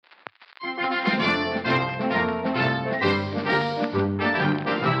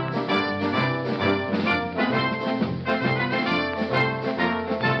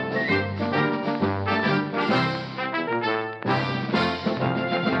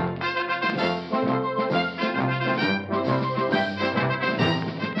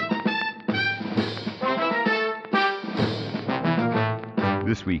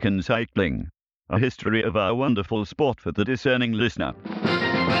This Week in Cycling, a history of our wonderful sport for the discerning listener.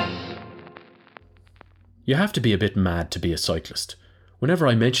 You have to be a bit mad to be a cyclist. Whenever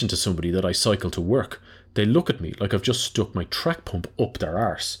I mention to somebody that I cycle to work, they look at me like I've just stuck my track pump up their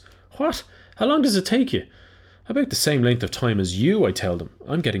arse. What? How long does it take you? About the same length of time as you, I tell them.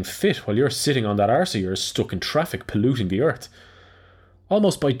 I'm getting fit while you're sitting on that arse of yours stuck in traffic polluting the earth.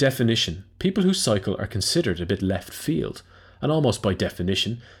 Almost by definition, people who cycle are considered a bit left field. And almost by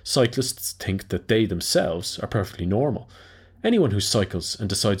definition, cyclists think that they themselves are perfectly normal. Anyone who cycles and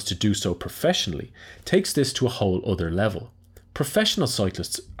decides to do so professionally takes this to a whole other level. Professional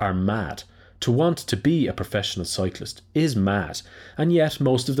cyclists are mad. To want to be a professional cyclist is mad, and yet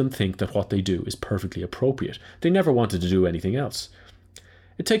most of them think that what they do is perfectly appropriate. They never wanted to do anything else.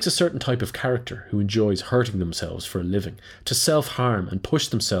 It takes a certain type of character who enjoys hurting themselves for a living. To self-harm and push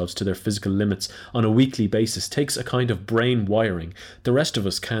themselves to their physical limits on a weekly basis takes a kind of brain wiring the rest of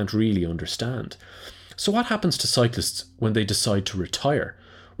us can't really understand. So what happens to cyclists when they decide to retire?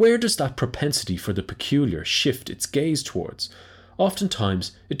 Where does that propensity for the peculiar shift its gaze towards?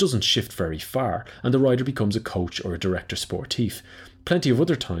 Oftentimes, it doesn't shift very far, and the rider becomes a coach or a director sportif. Plenty of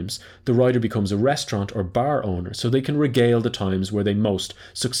other times, the rider becomes a restaurant or bar owner so they can regale the times where they most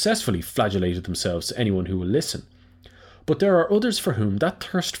successfully flagellated themselves to anyone who will listen. But there are others for whom that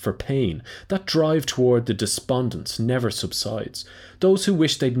thirst for pain, that drive toward the despondence never subsides. Those who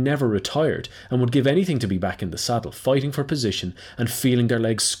wish they'd never retired and would give anything to be back in the saddle, fighting for position and feeling their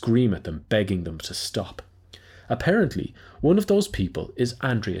legs scream at them, begging them to stop. Apparently, one of those people is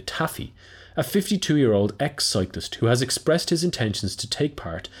Andrea Tafi, a 52-year-old ex-cyclist who has expressed his intentions to take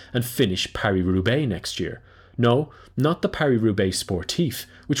part and finish Paris-Roubaix next year. No, not the Paris-Roubaix Sportif,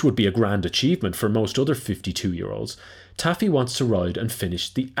 which would be a grand achievement for most other 52-year-olds. Tafi wants to ride and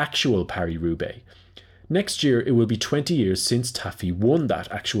finish the actual Paris-Roubaix. Next year it will be 20 years since Tafi won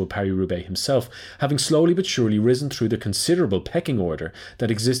that actual Paris-Roubaix himself, having slowly but surely risen through the considerable pecking order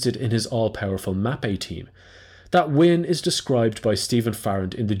that existed in his all-powerful Mapei team. That win is described by Stephen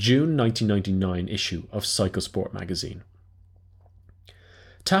Farrand in the June 1999 issue of Cyclesport magazine.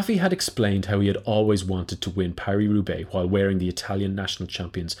 Tafi had explained how he had always wanted to win Paris-Roubaix while wearing the Italian national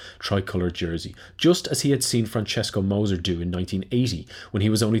champion's tricolour jersey, just as he had seen Francesco Moser do in 1980 when he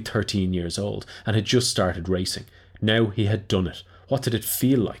was only 13 years old and had just started racing. Now he had done it. What did it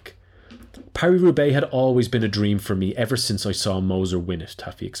feel like? Paris-Roubaix had always been a dream for me ever since I saw Moser win it,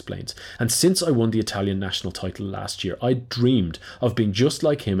 Tafi explains. And since I won the Italian national title last year, I dreamed of being just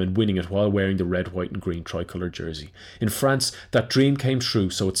like him and winning it while wearing the red, white and green tricolour jersey. In France, that dream came true,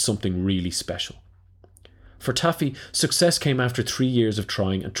 so it's something really special. For Tafi, success came after 3 years of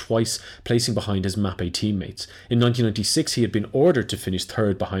trying and twice placing behind his Mapei teammates. In 1996, he had been ordered to finish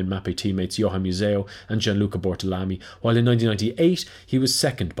third behind Mapei teammates Johan Museo and Gianluca Bortolami, while in 1998, he was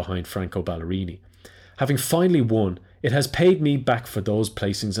second behind Franco Ballerini. Having finally won, it has paid me back for those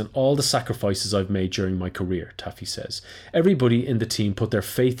placings and all the sacrifices I've made during my career, Tafi says. Everybody in the team put their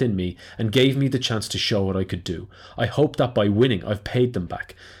faith in me and gave me the chance to show what I could do. I hope that by winning, I've paid them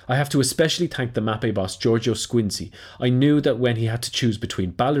back. I have to especially thank the Mapei boss Giorgio Squinzi. I knew that when he had to choose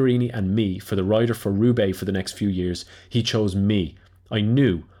between Ballerini and me for the rider for Roubaix for the next few years, he chose me. I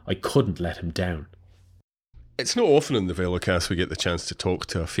knew I couldn't let him down. It's not often in the Velocast we get the chance to talk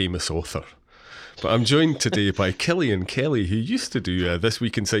to a famous author. But I'm joined today by Killian Kelly, who used to do This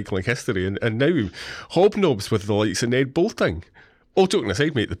Week in Cycling History and now hobnobs with the likes of Ned Boulting. All joking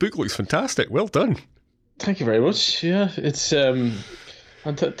aside, mate, the book looks fantastic. Well done. Thank you very much. Yeah, it's and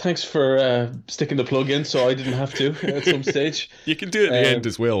thanks for sticking the plug in so I didn't have to at some stage. You can do it at the end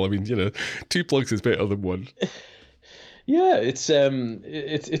as well. I mean, 2 plugs is better than one. Yeah, it's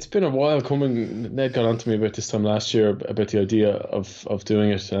been a while coming. Ned got on to me about this time last year about the idea of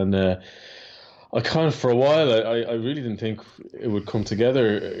doing it, and I kind of, for a while, I really didn't think it would come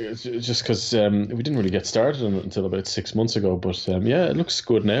together, just because we didn't really get started on it until about 6 months ago. But yeah, it looks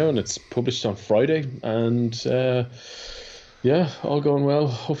good now, and it's published on Friday, and yeah, all going well.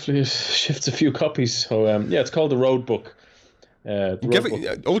 Hopefully it shifts a few copies. So yeah, it's called The Road Book.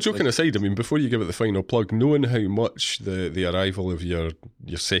 All joking aside, I mean, before you give it the final plug, knowing how much the arrival of your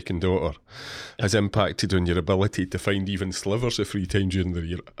second daughter has impacted on your ability to find even slivers of free time during the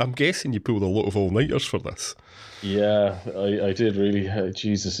year, I'm guessing you pulled a lot of all-nighters for this. Yeah, I did really.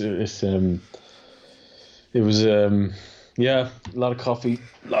 Jesus, it was yeah, a lot of coffee,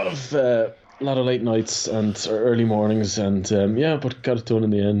 a lot of late nights and early mornings, and yeah, but got it done in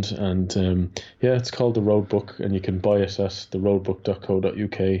the end. And yeah, it's called The Road Book, and you can buy it at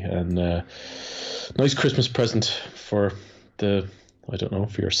theroadbook.co.uk. And nice Christmas present for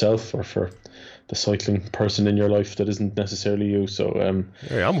for yourself or for the cycling person in your life that isn't necessarily you. So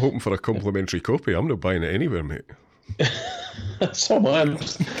Hey, I'm hoping for a complimentary copy. I'm not buying it anywhere, mate. so am I.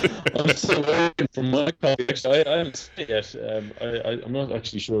 I'm still waiting for my copy. Actually, I haven't seen it yet. I'm not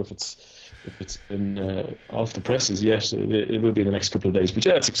actually sure if it's been off the presses yet. It will be in the next couple of days. But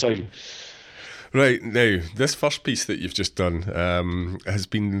yeah, it's exciting. Right, now, this first piece that you've just done has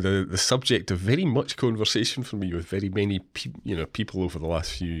been the subject of very much conversation for me with very many people over the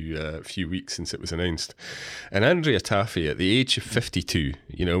last few weeks since it was announced. And Andrea Taffy, at the age of 52,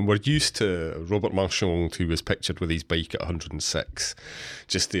 we're used to Robert Marchand, who was pictured with his bike at 106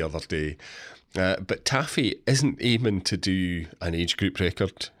 just the other day. But Taffy isn't aiming to do an age group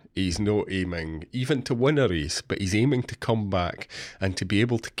record. He's not aiming even to win a race, but he's aiming to come back and to be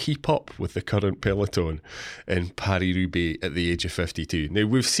able to keep up with the current peloton in Paris-Roubaix at the age of 52. Now,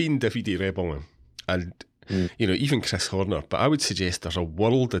 we've seen Davide Rebellin and even Chris Horner, but I would suggest there's a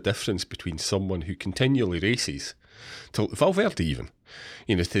world of difference between someone who continually races, till Valverde even,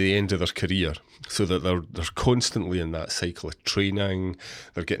 to the end of their career, so that they're constantly in that cycle of training,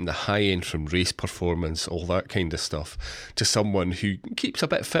 they're getting the high end from race performance, all that kind of stuff, to someone who keeps a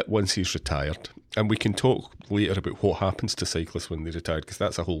bit fit once he's retired. And we can talk later about what happens to cyclists when they retire, because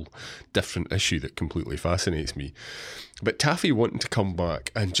that's a whole different issue that completely fascinates me. But Taffy wanting to come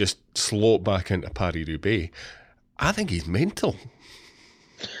back and just slot back into Paris-Roubaix, I think he's mental.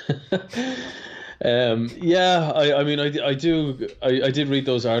 I mean, I did read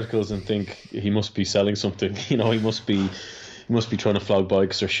those articles and think he must be selling something. He must be trying to flog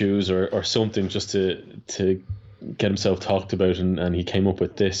bikes or shoes or something just to get himself talked about, and he came up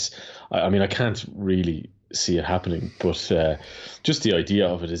with this. I mean, I can't really see it happening, but just the idea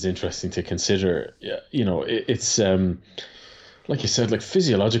of it is interesting to consider. It's like you said, like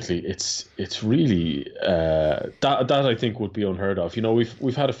physiologically, it's really that I think would be unheard of.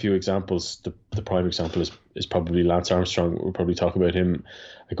 We've had a few examples. The prime example is probably Lance Armstrong. We'll probably talk about him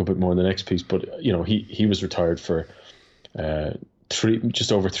a good bit more in the next piece. But he was retired for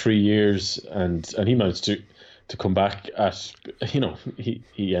just over 3 years, and he managed to come back at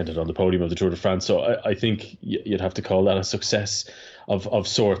he ended on the podium of the Tour de France. So I think you'd have to call that a success of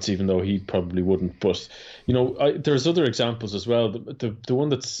sorts, even though he probably wouldn't. But there's other examples as well. The one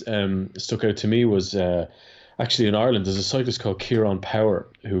that's stuck out to me was actually in Ireland. There's a cyclist called Kieran Power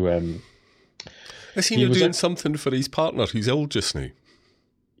who is he doing something for his partner who's ill just now?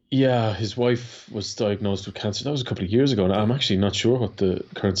 Yeah, his wife was diagnosed with cancer. That was a couple of years ago, and I'm actually not sure what the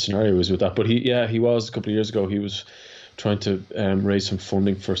current scenario is with that. But he was a couple of years ago. He was trying to raise some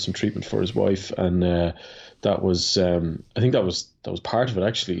funding for some treatment for his wife, and that was I think that was part of it,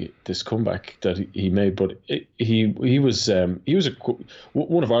 actually, this comeback that he made. But he was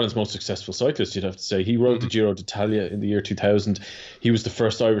one of Ireland's most successful cyclists, you'd have to say. He rode the Giro d'Italia in the year 2000. He was the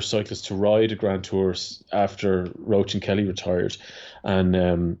first Irish cyclist to ride a Grand Tour after Roach and Kelly retired,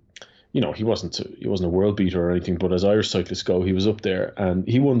 and he wasn't a world beater or anything, but as Irish cyclists go, he was up there, and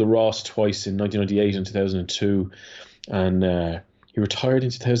he won the Ross twice in 1998 and 2002, and he retired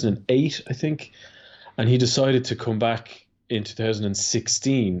in 2008, I think. And he decided to come back in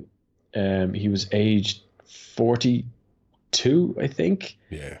 2016. He was aged 42, I think.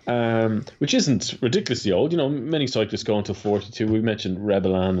 Yeah. Which isn't ridiculously old. Many cyclists go until 42. We mentioned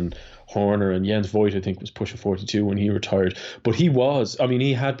Rebellin and Horner, and Jens Voigt, I think, was pushing 42 when he retired. But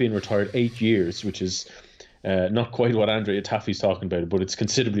he had been retired 8 years, which is not quite what Andrea Taffy's talking about, but it's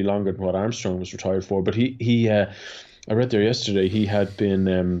considerably longer than what Armstrong was retired for. But I read there yesterday, he had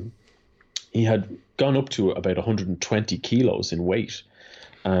been... he had gone up to about 120 kilos in weight.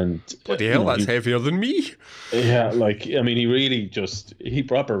 And bloody hell, that's heavier than me. Yeah, he really he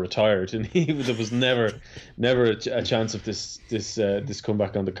proper retired, and there was never a chance of this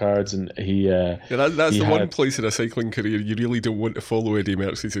comeback on the cards. And that's one place in a cycling career you really don't want to follow Eddie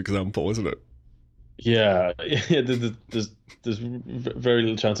Merckx's example, isn't it? Yeah, there's very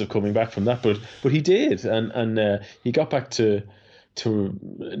little chance of coming back from that, but he did, and he got back to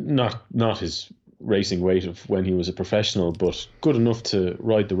not his racing weight of when he was a professional, but good enough to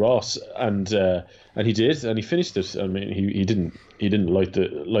ride the Ross, and he did, and he finished it. I mean, he didn't light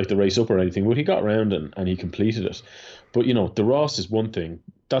the race up or anything, but he got around and he completed it. But the Ross is one thing.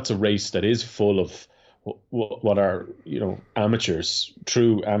 That's a race that is full of what are amateurs,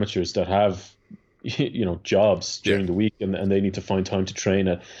 true amateurs that have jobs during the week, and they need to find time to train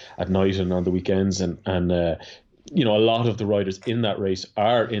at night and on the weekends, and a lot of the riders in that race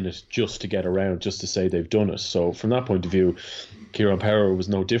are in it just to get around, just to say they've done it. So from that point of view, Kieran Power was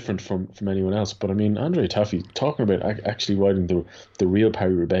no different from anyone else. But I mean, Andrea Taffy talking about actually riding the real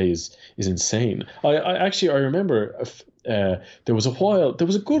Paris-Roubaix is insane. I remember there was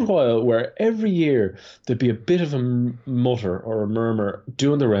a good while where every year there'd be a bit of a mutter or a murmur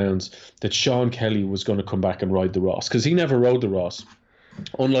doing the rounds that Sean Kelly was going to come back and ride the Ross, because he never rode the Ross.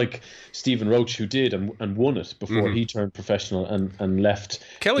 Unlike Stephen Roach, who did and won it before he turned professional and left.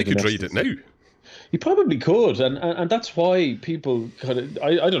 Kelly could ride it now. He probably could, and that's why people kind of,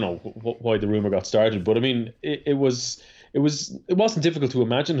 I don't know why the rumor got started, but I mean it wasn't difficult to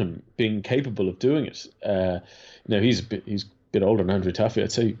imagine him being capable of doing it. Now he's a bit older than Andrew Taffy.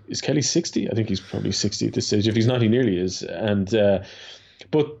 I'd say, is Kelly 60? I think he's probably 60 at this stage. If he's not, he nearly is. And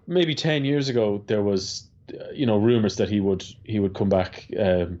but maybe 10 years ago there was rumors that he would come back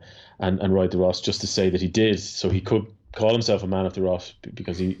and ride the Ross, just to say that he did, so he could call himself a man of the Ross,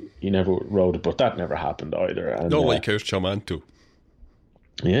 because he never rode it, but that never happened either. And, not like our Chamanto.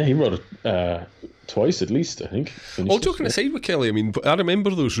 Yeah, he rode it twice at least, I think. All joking aside with Kelly, I mean, I remember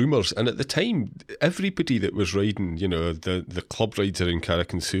those rumours, and at the time, everybody that was riding, the club rides around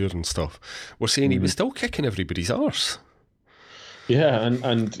Carrick-on-Suir and stuff, were saying he was still kicking everybody's arse. Yeah,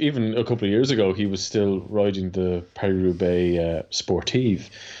 and even a couple of years ago, he was still riding the Paris-Roubaix Sportive,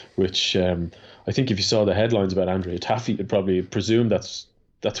 which I think if you saw the headlines about Andrea Taffy, you'd probably presume that's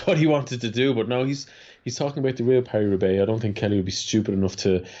what he wanted to do. But no, he's talking about the real Paris-Roubaix. I don't think Kelly would be stupid enough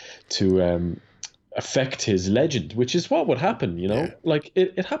to affect his legend, which is what would happen, Yeah. Like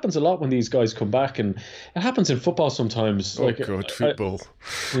it happens a lot when these guys come back, and it happens in football sometimes. Oh, God, football.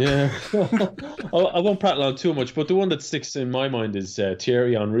 Yeah. I won't prattle on too much, but the one that sticks in my mind is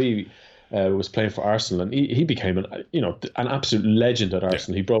Thierry Henry was playing for Arsenal, and he became an absolute legend at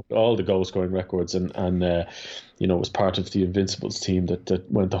Arsenal. He broke all the goal scoring records and was part of the Invincibles team that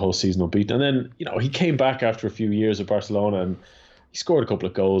went the whole season unbeaten. And then he came back after a few years at Barcelona, and he scored a couple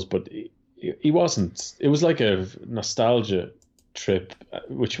of goals, but he wasn't. It was like a nostalgia trip,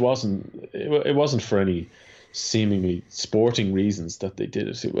 which wasn't for any seemingly sporting reasons that they did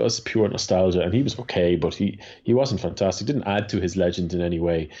it. It was pure nostalgia, and he was okay, but he wasn't fantastic. Didn't add to his legend in any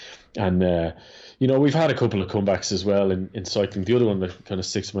way. And we've had a couple of comebacks as well in cycling. The other one that kind of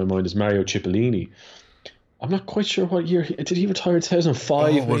sticks in my mind is Mario Cipollini. I'm not quite sure what year did he retire in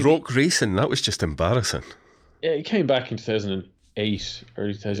 2005. Oh, with Rock Racing, that was just embarrassing. Yeah, he came back in 2008,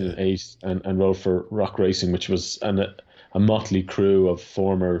 early 2008, and rode for Rock Racing, which was a motley crew of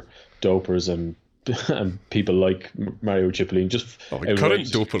former dopers and people like Mario Cipollini, just current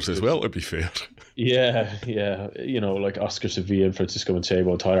dopers as well, to be fair. Yeah, like Oscar Sevilla and Francisco Manchego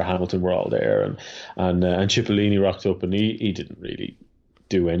and Tyler Hamilton were all there, and Cipollini rocked up, and he didn't really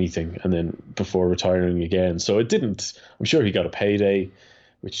do anything, and then before retiring again. So it didn't. I'm sure he got a payday,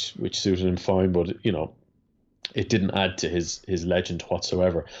 which suited him fine, but it didn't add to his legend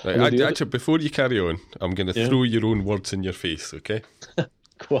whatsoever. Right, actually, before you carry on, I'm going to throw your own words in your face, okay?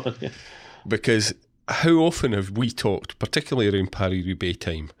 Go on, yeah. Because how often have we talked, particularly around Paris-Roubaix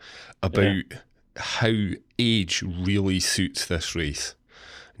time, about how age really suits this race?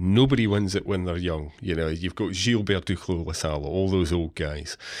 Nobody wins it when they're young. You've got Gilbert Duclos-Lassalle, all those old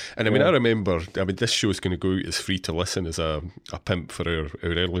guys. And I remember, this show's going to go out as free to listen as a pimp for our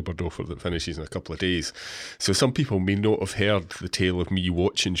early bird offer that finishes in a couple of days. So some people may not have heard the tale of me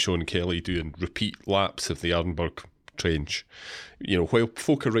watching Sean Kelly doing repeat laps of the Arenberg Trench, while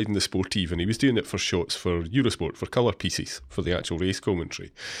folk are riding the Sportive, and he was doing it for shots for Eurosport, for colour pieces, for the actual race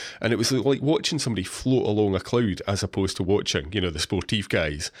commentary. And it was like watching somebody float along a cloud, as opposed to watching, the Sportive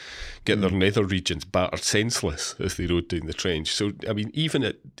guys get their nether regions battered senseless as they rode down the trench. So, even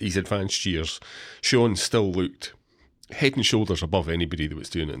at these advanced years, Sean still looked head and shoulders above anybody that was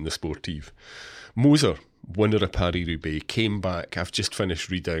doing it in the Sportive. Moser, winner of Paris-Roubaix, came back. I've just finished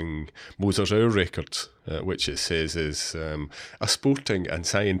reading Moser's Hour Records, which it says is a sporting and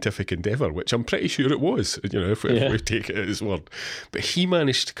scientific endeavour, which I'm pretty sure it was, if we take it at his word. But he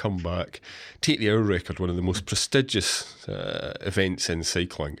managed to come back, take the Hour Record, one of the most prestigious events in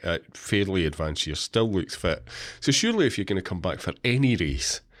cycling at fairly advanced years, still looks fit. So surely if you're going to come back for any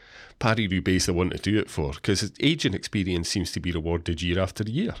race, Paris-Roubaix is the one to do it for, because age and experience seems to be rewarded year after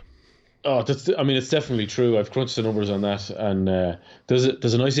year. Oh, it's definitely true. I've crunched the numbers on that, and there's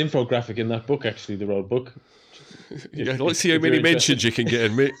a nice infographic in that book, actually, the road book. Let's see how many mentions you can get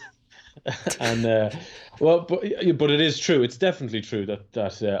in, mate. And but it is true. It's definitely true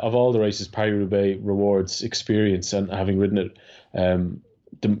that of all the races, Paris-Roubaix rewards experience, and having ridden it,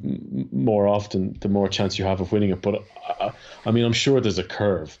 the more often, the more chance you have of winning it. But I'm sure there's a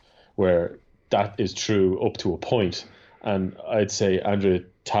curve where that is true up to a point, and I'd say Andrea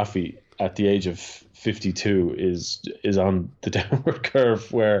Taffy at the age of 52 is on the downward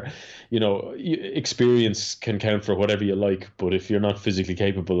curve, where experience can count for whatever you like, but if you're not physically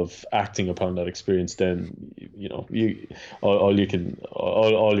capable of acting upon that experience, then all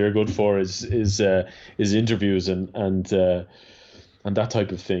you're good for is interviews and that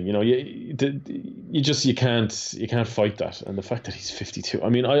type of thing. You can't fight that. And the fact that he's 52, I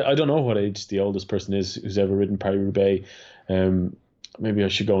mean, I don't know what age the oldest person is who's ever ridden Paris-Roubaix. Maybe I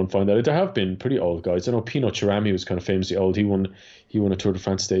should go and find out. There have been pretty old guys. I know Pinot Cherami was kind of famously old. He won a Tour de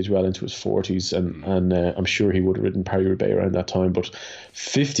France stage well into his 40s, and I'm sure he would have ridden Paris-Roubaix around that time. But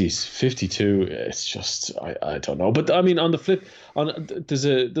 50s, 52, it's just I don't know. But I mean, on the flip, there's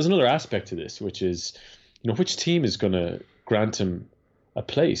another aspect to this, which is, which team is going to grant him a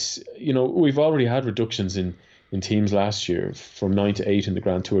place. We've already had reductions in teams last year from 9 to 8 in the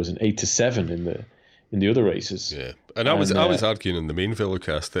Grand Tours and 8 to 7 in the other races. Yeah, and I was arguing in the main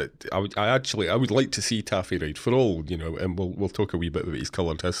Velocast that I would like to see Taffy ride for all, and we'll talk a wee bit about his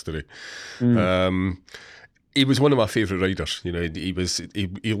coloured history. He was one of my favourite riders.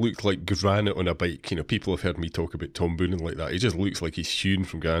 He looked like granite on a bike. People have heard me talk about Tom Boonen like that. He just looks like he's hewn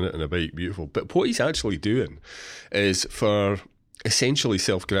from granite on a bike. Beautiful. But what he's actually doing is, for essentially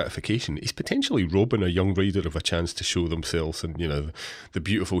self-gratification, he's potentially robbing a young rider of a chance to show themselves and, the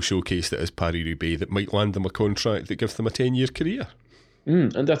beautiful showcase that is Paris-Roubaix, that might land them a contract that gives them a 10-year career.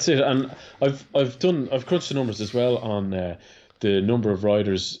 And that's it. And I've crunched the numbers as well on the number of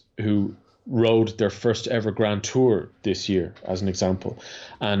riders who rode their first ever Grand Tour this year, as an example.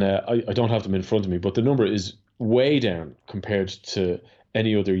 And I don't have them in front of me, but the number is way down compared to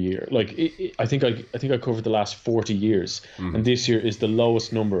any other year. Like I think I covered the last 40 years, and this year is the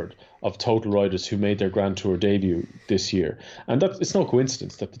lowest number of total riders who made their Grand Tour debut this year. And it's no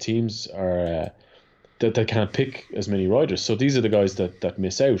coincidence that the teams are that they can't pick as many riders. So these are the guys that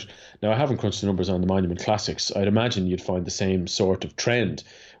miss out. Now, I haven't crunched the numbers on the Monument Classics. I'd imagine you'd find the same sort of trend,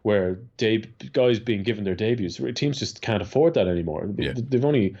 where guys being given their debuts, teams just can't afford that anymore. Yeah. They've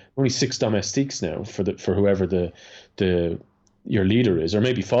only 6 domestiques now for whoever your leader is, or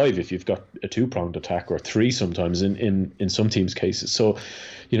maybe 5 if you've got a 2-pronged attack, or 3 sometimes in some teams' cases. So,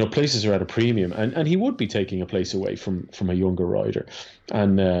 places are at a premium, and he would be taking a place away from a younger rider.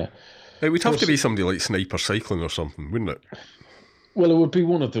 And it would have to be somebody like Sniper Cycling or something, wouldn't it? Well, it would be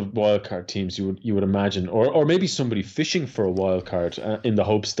one of the wildcard teams, you would imagine, or maybe somebody fishing for a wildcard in the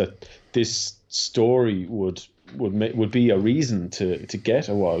hopes that this story would be a reason to get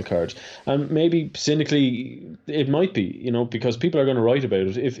a wild card. And maybe cynically it might be, because people are going to write about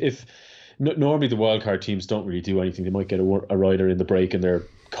it. If normally the wild card teams don't really do anything, they might get a rider in the break and they're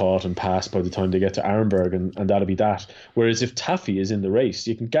caught and passed by the time they get to Arenberg, and that'll be that. Whereas if Taffy is in the race,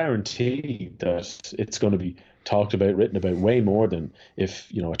 you can guarantee that it's going to be talked about, written about way more than if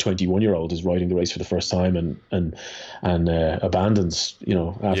a 21-year-old is riding the race for the first time and abandons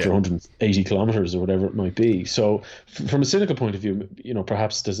after 180 kilometers or whatever it might be. So from a cynical point of view,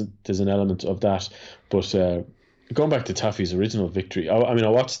 perhaps there's an element of that. But going back to Taffy's original victory, I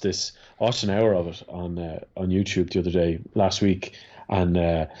watched an hour of it on YouTube the other day, last week, and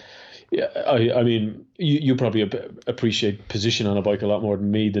I mean, you probably appreciate position on a bike a lot more than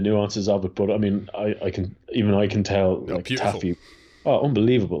me, the nuances of it. But I mean, I can tell, like, Taffy,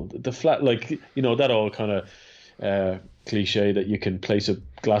 unbelievable. The flat, that all kind of cliche that you can place a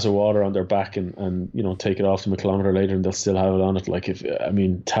glass of water on their back and take it off them a kilometer later and they'll still have it on it.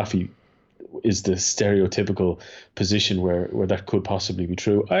 Taffy is the stereotypical position where that could possibly be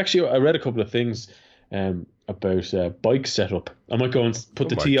true. I read a couple of things about bike setup. I might go and put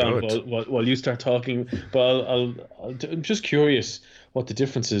the tea on while you start talking, but I'm just curious what the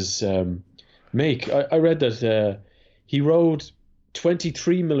differences make. I read that he rode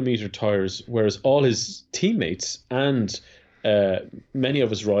 23mm tires, whereas all his teammates and many of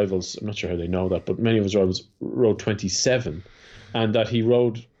his rivals, I'm not sure how they know that, but many of his rivals rode 27, and that he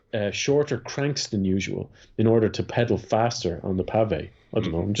rode shorter cranks than usual in order to pedal faster on the pave. I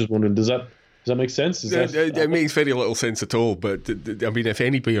don't know. I'm just wondering, does that make sense? It makes very little sense at all. But I mean, if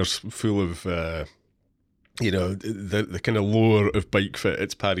any beer's full of the kind of lore of bike fit,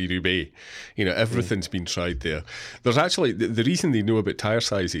 it's Paris-Roubaix. Everything's been tried there. There's actually, the reason they know about tyre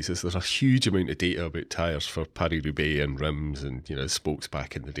sizes is there's a huge amount of data about tyres for Paris-Roubaix and rims and, spokes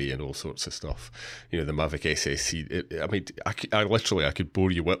back in the day and all sorts of stuff. The Mavic SSC. I could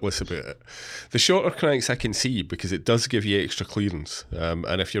bore you witless about it. The shorter cranks I can see, because it does give you extra clearance.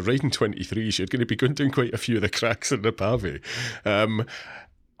 And if you're riding 23s, you're going to be going down quite a few of the cracks in the pave.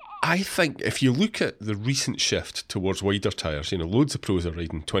 I think if you look at the recent shift towards wider tyres, loads of pros are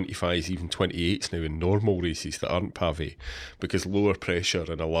riding 25s, even 28s now in normal races that aren't pavé, because lower pressure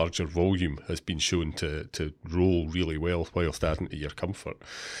and a larger volume has been shown to roll really well whilst adding to your comfort.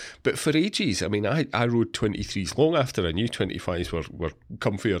 But for ages, I rode 23s long after I knew 25s were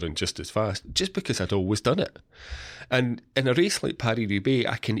comfier and just as fast, just because I'd always done it. And in a race like Paris-Roubaix,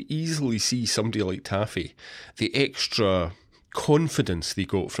 I can easily see somebody like Taffy, the extra confidence they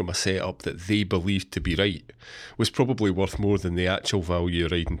got from a setup that they believed to be right was probably worth more than the actual value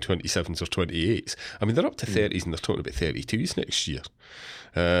of riding 27s or 28s. They're up to 30s and they're talking about 32s next year.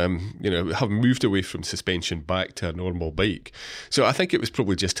 Having moved away from suspension back to a normal bike. So I think it was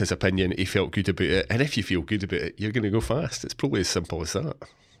probably just his opinion. He felt good about it. And if you feel good about it, you're going to go fast. It's probably as simple as that.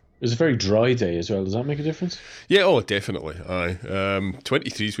 It was a very dry day as well. Does that make a difference? Yeah, definitely. Aye.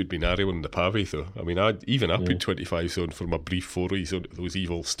 23s would be narrow on the pavé, though. I put 25s on for my brief forays onto those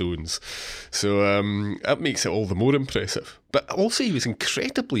evil stones. So that makes it all the more impressive. But also he was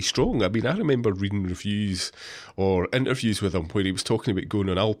incredibly strong. I remember reading reviews or interviews with him where he was talking about going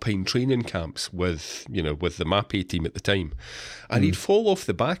on alpine training camps with the Mapei team at the time. And he'd fall off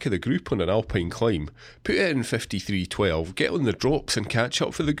the back of the group on an alpine climb, put it in 53.12, get on the drops and catch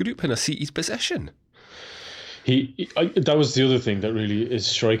up for the group in a seated position. That was the other thing that really is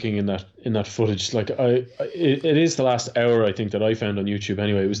striking in that footage. It is the last hour, I think, that I found on YouTube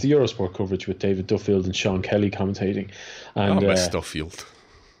anyway. It was the Eurosport coverage with David Duffield and Sean Kelly commentating. And I miss Duffield.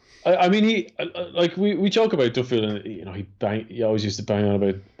 We joke about Duffield, and he always used to bang on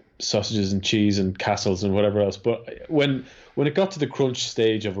about sausages and cheese and castles and whatever else. But when it got to the crunch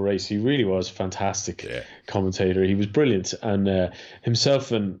stage of a race, he really was a fantastic commentator. He was brilliant, and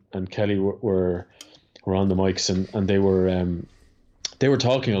himself and Kelly were on the mics, and they were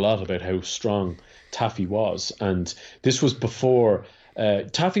talking a lot about how strong Taffy was. And this was before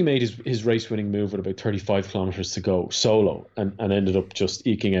Taffy made his race-winning move with about 35 kilometres to go solo, and ended up just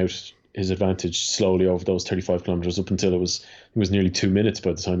eking out his advantage slowly over those 35 kilometres up until it was nearly 2 minutes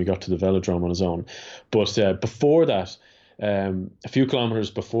by the time he got to the velodrome on his own. But before that, a few kilometres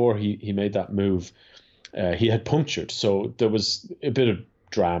before he made that move, he had punctured. So there was a bit of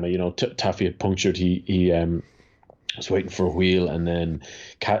drama. Taffy had punctured. He was waiting for a wheel and then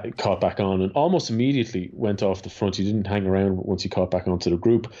caught back on, and almost immediately went off the front. He didn't hang around once he caught back onto the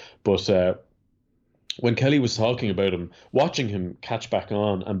group. But when Kelly was talking about him, watching him catch back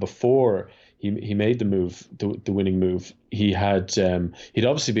on, and before he made the move, the winning move, he'd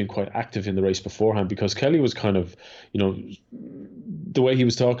obviously been quite active in the race beforehand, because Kelly was kind of, the way he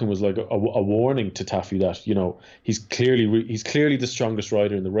was talking was like a warning to Taffy that, he's clearly the strongest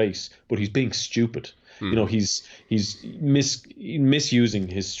rider in the race, but he's being stupid. He's misusing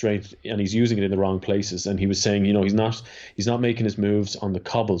his strength, and he's using it in the wrong places. And he was saying, he's not making his moves on the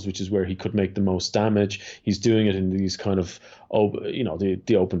cobbles, which is where he could make the most damage. He's doing it in these kind of,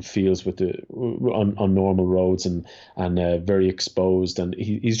 the open fields with on normal roads and very exposed. And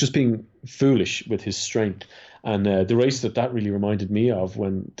he's just being foolish with his strength. And the race that really reminded me of,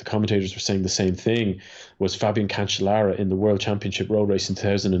 when the commentators were saying the same thing, was Fabian Cancellara in the World Championship road race in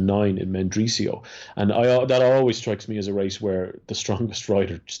 2009 in Mendrisio. And that always strikes me as a race where the strongest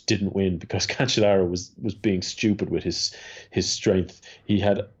rider just didn't win, because Cancellara was being stupid with his strength. He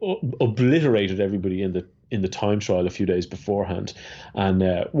had obliterated everybody in the time trial a few days beforehand,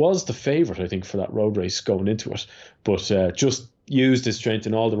 and was the favourite, I think, for that road race going into it, but just used his strength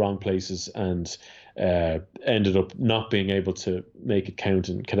in all the wrong places and ended up not being able to make it count,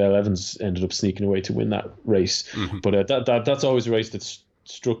 and Cadel Evans ended up sneaking away to win that race. Mm-hmm. But that's always a race that's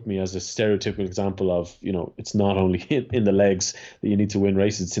struck me as a stereotypical example of, it's not only in the legs that you need to win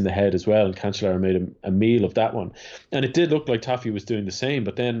races, it's in the head as well. And Cancellara made a meal of that one, and it did look like Taffy was doing the same,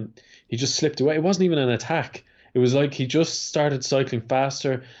 but then he just slipped away. It wasn't even an attack. It was like he just started cycling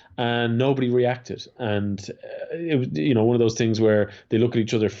faster and nobody reacted. And it was, one of those things where they look at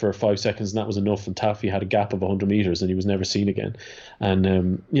each other for 5 seconds and that was enough. And Taffy had a gap of 100 meters and he was never seen again.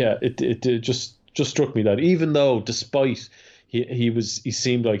 And it just struck me that even though, despite he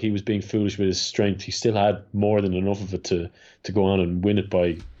seemed like he was being foolish with his strength, he still had more than enough of it to go on and win it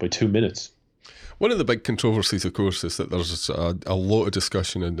by 2 minutes. One of the big controversies, of course, is that there's a lot of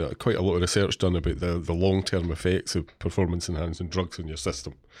discussion and quite a lot of research done about the long-term effects of performance-enhancing drugs in your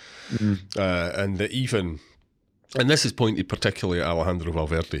system. Mm-hmm. And that even... And this is pointed particularly at Alejandro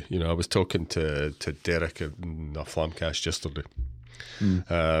Valverde. I was talking to Derek in a Flamcast yesterday.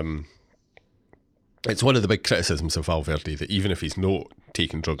 Mm. It's one of the big criticisms of Valverde that even if he's not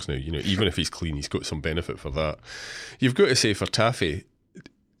taking drugs now, even if he's clean, he's got some benefit for that. You've got to say for Taffy...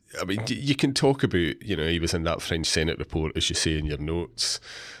 I mean, you can talk about, he was in that French Senate report, as you say in your notes.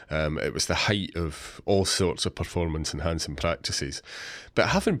 It was the height of all sorts of performance-enhancing practices. But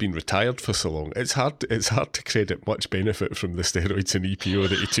having been retired for so long, it's hard to credit much benefit from the steroids and EPO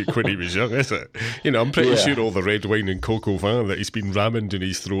that he took when he was young, is it? I'm pretty sure all the red wine and coq au vin that he's been ramming down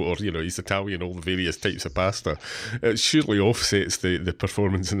his throat, or, he's Italian, all the various types of pasta, it surely offsets the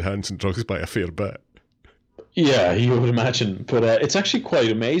performance-enhancing drugs by a fair bit. Yeah, you would imagine. But it's actually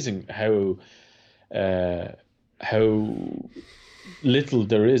quite amazing how little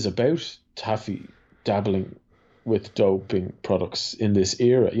there is about Taffy dabbling with doping products in this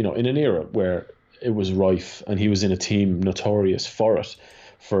era, in an era where it was rife and he was in a team notorious for it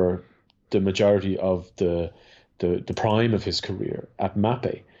for the majority of the prime of his career at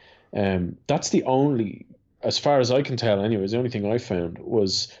Mapei. That's the only, as far as I can tell anyways, the only thing I found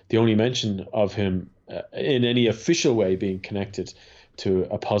was the only mention of him in any official way being connected to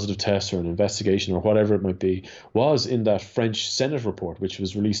a positive test or an investigation or whatever it might be was in that French Senate report, which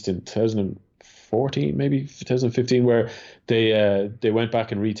was released in 2014, maybe 2015, where they went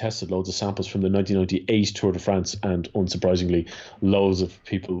back and retested loads of samples from the 1998 Tour de France, and unsurprisingly, loads of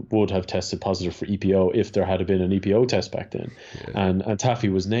people would have tested positive for EPO if there had been an EPO test back then, and Taffy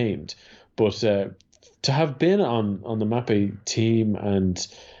was named. But to have been on the Mapei team, and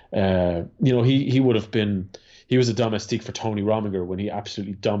he would have been. He was a domestique for Tony Rominger when he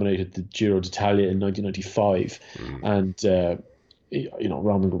absolutely dominated the Giro d'Italia in 1995, and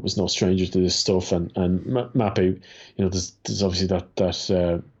Rominger was no stranger to this stuff. And Mapei, there's obviously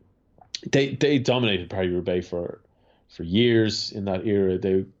that they dominated Paris-Roubaix for years in that era.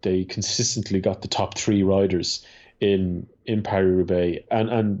 They consistently got the top three riders in Paris-Roubaix,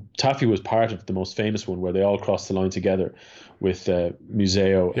 and Taffy was part of the most famous one where they all crossed the line together with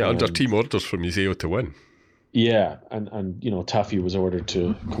Museo. Yeah, under team orders for Museo to win. Yeah, and Taffy was ordered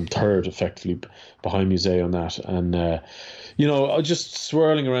to come third, effectively behind Museo on that, and just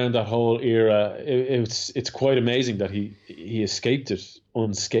swirling around that whole era, it's quite amazing that he escaped it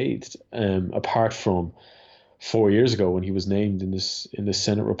unscathed, apart from 4 years ago when he was named in this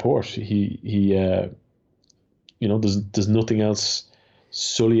Senate report. He there's nothing else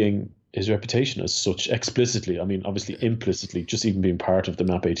sullying his reputation as such explicitly. I mean, obviously implicitly, just even being part of the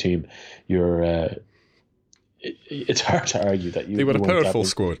Mapei team, you're. It's hard to argue that they were a powerful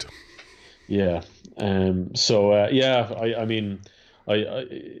squad. Yeah. I mean,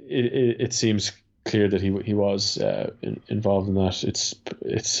 it seems clear that he was involved in that.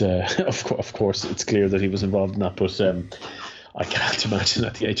 It's of course it's clear that he was involved in that, but I can't imagine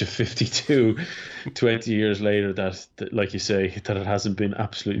at the age of 52, 20 years later, that like you say, that it hasn't been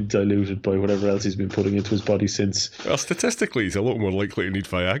absolutely diluted by whatever else he's been putting into his body since. Well, statistically, he's a lot more likely to need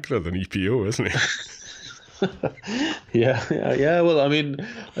Viagra than EPO, isn't he? Yeah. Well, I mean,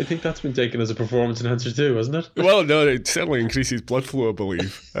 I think that's been taken as a performance enhancer too, hasn't it? Well, no, it certainly increases blood flow, I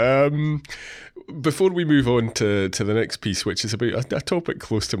believe. Before we move on to the next piece, which is about a topic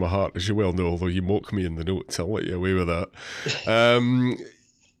close to my heart, as you well know, although you mock me in the notes, I'll let you away with that.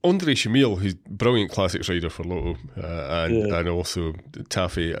 Andre Chimil, who's a brilliant classics rider for Lotto, and also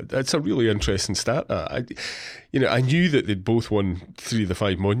Taffy. It's a really interesting stat. I knew that they'd both won 3 of the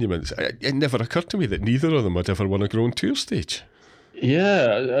 5 monuments. It never occurred to me that neither of them had ever won a Grand Tour stage.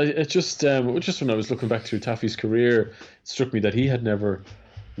 Yeah, it just when I was looking back through Taffy's career, it struck me that he had never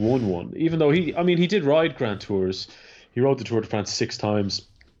won one. Even though he did ride Grand Tours. He rode the Tour de France 6 times.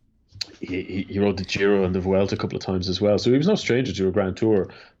 He rode the Giro and the Vuelta a couple of times as well, so he was no stranger to a Grand Tour,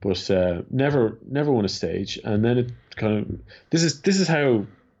 but never won a stage. And then it kind of this is how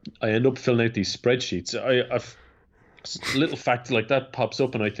I end up filling out these spreadsheets. I've a little fact like that pops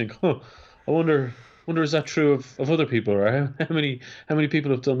up, and I think, I wonder is that true of other people, or how many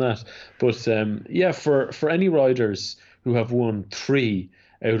people have done that? But for any riders who have won 3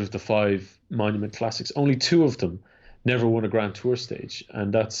 out of the 5 Monument Classics, only 2 of them never won a Grand Tour stage,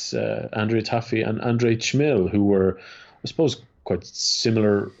 and that's Andrea Taffy and Andre Chimil, who were, I suppose, quite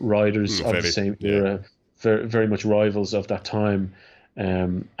similar riders of the same era, very, very much rivals of that time,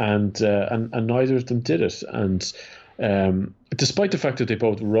 and neither of them did it. And despite the fact that they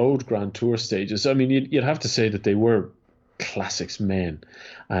both rode Grand Tour stages, I mean, you'd have to say that they were classics men,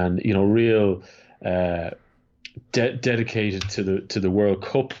 and real dedicated to the World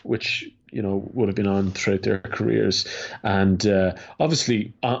Cup, which would have been on throughout their careers. And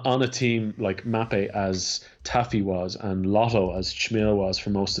obviously on a team like Mapei, as Taffy was, and Lotto as Chimil was for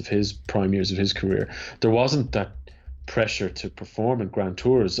most of his prime years of his career, there wasn't that pressure to perform in Grand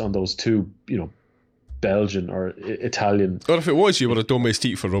Tours on those 2 Belgian or Italian. Or if it was, you were a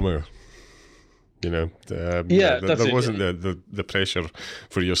domestique for Rominger. There wasn't the pressure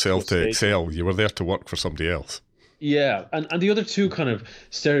for yourself to excel. You were there to work for somebody else. Yeah, and the other two kind of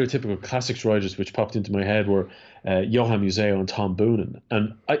stereotypical classics riders which popped into my head were Johan Museeuw and Tom Boonen.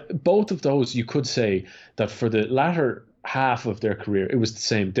 And both of those, you could say that for the latter half of their career, it was the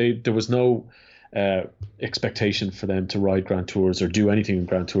same. There was no expectation for them to ride Grand Tours or do anything in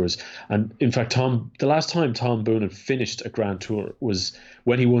Grand Tours. And in fact, the last time Tom Boonen finished a Grand Tour was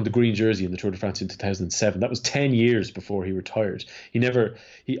when he won the green jersey in the Tour de France in 2007. That was 10 years before he retired.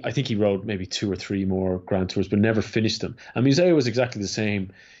 I think he rode maybe 2 or 3 more Grand Tours, but never finished them. And Museeuw was exactly the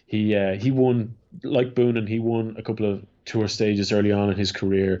same. He won, like Boonen, he won a couple of tour stages early on in his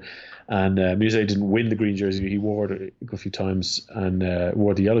career. And Museeuw didn't win the green jersey. He wore it a few times and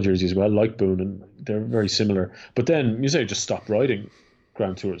wore the yellow jersey as well, like Boonen. They're very similar. But then Museeuw just stopped riding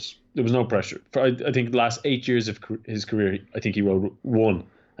Grand Tours. There was no pressure. For I think the last 8 years of his career, I think he rode 1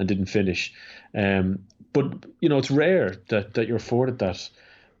 and didn't finish. But it's rare that you're afforded that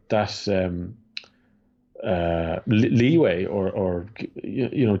leeway or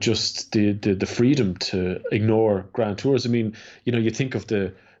just the freedom to ignore Grand Tours. I mean, you think of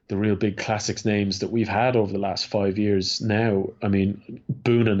the real big classics names that we've had over the last 5 years now. I mean,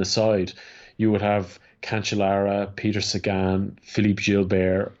 Boonen aside, you would have Cancellara, Peter Sagan, Philippe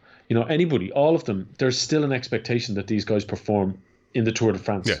Gilbert, anybody, all of them. There's still an expectation that these guys perform in the Tour de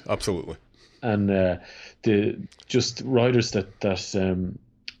France. Yeah, absolutely. And the just riders that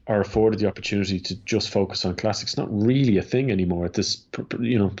are afforded the opportunity to just focus on classics, not really a thing anymore at this,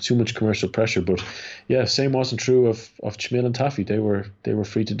 too much commercial pressure. But yeah, same wasn't true of Chmil and Taffy. They were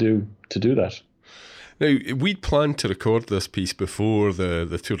free to do that. Now, we'd planned to record this piece before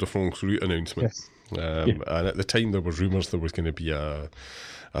the Tour de France route announcement. Yes. And at the time there was rumours there was going to be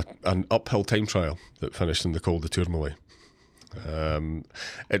an uphill time trial that finished in the Col de Tourmalet.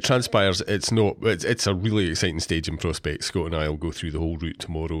 It transpires it's a really exciting stage in Prospect. Scott and I will go through the whole route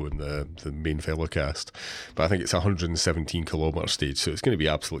tomorrow in the main Velocast, but I think it's a 117 kilometre stage, so it's going to be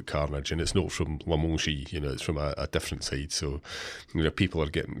absolute carnage, and it's not from La Mongie, it's from a different side, so people are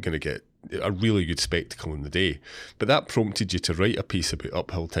going to get a really good spectacle in the day. But that prompted you to write a piece about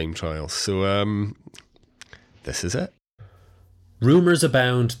uphill time trials, so this is it. Rumours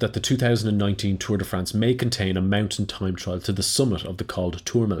abound that the 2019 Tour de France may contain a mountain time trial to the summit of the Col de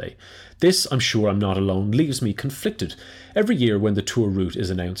Tourmalet. This, I'm sure I'm not alone, leaves me conflicted. Every year when the Tour route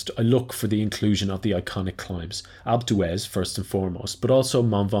is announced, I look for the inclusion of the iconic climbs. Alpe d'Huez first and foremost, but also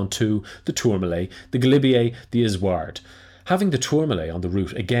Mont Ventoux, the Tourmalet, the Galibier, the Izoard. Having the Tourmalet on the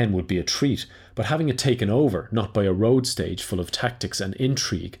route again would be a treat, but having it taken over, not by a road stage full of tactics and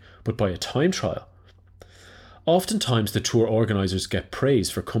intrigue, but by a time trial. Oftentimes the tour organisers get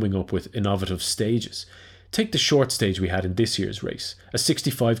praise for coming up with innovative stages. Take the short stage we had in this year's race, a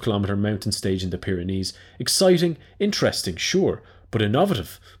 65-kilometre mountain stage in the Pyrenees. Exciting, interesting, sure, but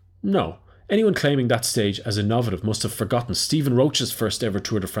innovative? No. Anyone claiming that stage as innovative must have forgotten Stephen Roche's first ever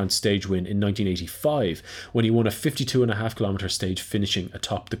Tour de France stage win in 1985, when he won a 52.5-kilometre stage finishing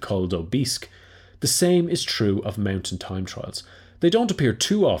atop the Col d'Aubisque. The same is true of mountain time trials. They don't appear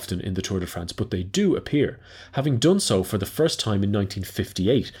too often in the Tour de France, but they do appear, having done so for the first time in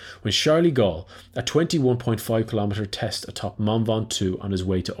 1958, when Charlie Gall, a 21.5-kilometre test atop Mont Ventoux on his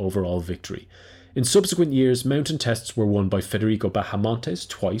way to overall victory. In subsequent years, mountain tests were won by Federico Bahamontes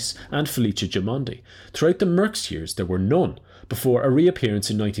twice and Felice Gimondi. Throughout the Merckx years, there were none, before a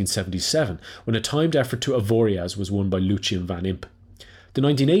reappearance in 1977, when a timed effort to Avoriaz was won by Lucien Van Impe. The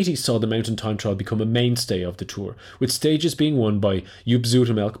 1980s saw the mountain time trial become a mainstay of the Tour, with stages being won by Joop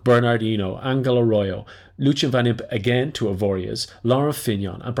Zoetemelk, Bernard Hinault, Angel Arroyo, Lucien Van Impe again to Avoriaz, Laurent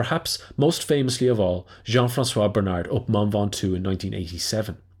Fignon, and perhaps most famously of all, Jean-François Bernard up Mont Ventoux in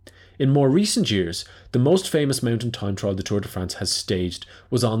 1987. In more recent years, the most famous mountain time trial the Tour de France has staged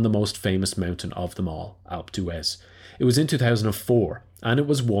was on the most famous mountain of them all, Alpe d'Huez. It was in 2004, and it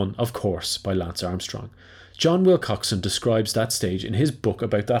was won, of course, by Lance Armstrong. John Wilcoxon describes that stage in his book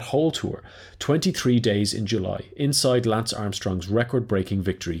about that whole tour, 23 Days in July, inside Lance Armstrong's record-breaking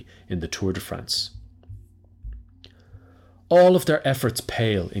victory in the Tour de France. All of their efforts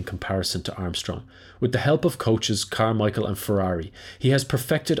pale in comparison to Armstrong. With the help of coaches Carmichael and Ferrari, he has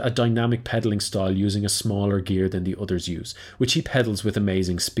perfected a dynamic pedalling style using a smaller gear than the others use, which he pedals with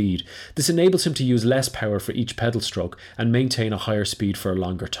amazing speed. This enables him to use less power for each pedal stroke and maintain a higher speed for a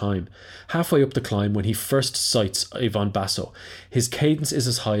longer time. Halfway up the climb, when he first sights Ivan Basso, his cadence is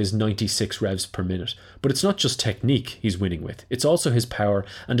as high as 96 revs per minute. But it's not just technique he's winning with, it's also his power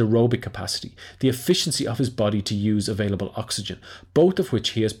and aerobic capacity, the efficiency of his body to use available oxygen, both of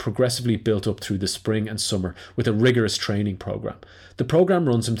which he has progressively built up through the sprint spring and summer with a rigorous training program. The program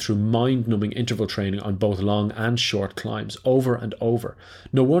runs him through mind-numbing interval training on both long and short climbs, over and over.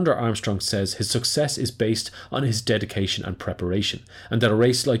 No wonder Armstrong says his success is based on his dedication and preparation, and that a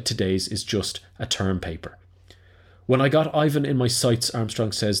race like today's is just a term paper. When I got Ivan in my sights,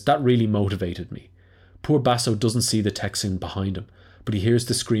 Armstrong says, that really motivated me. Poor Basso doesn't see the Texan behind him, but he hears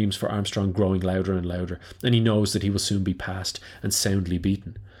the screams for Armstrong growing louder and louder, and he knows that he will soon be passed and soundly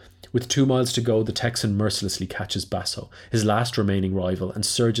beaten. With 2 miles to go, the Texan mercilessly catches Basso, his last remaining rival, and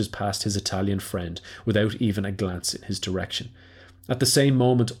surges past his Italian friend without even a glance in his direction. At the same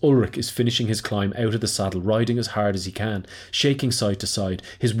moment, Ullrich is finishing his climb out of the saddle, riding as hard as he can, shaking side to side,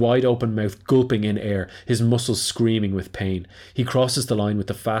 his wide-open mouth gulping in air, his muscles screaming with pain. He crosses the line with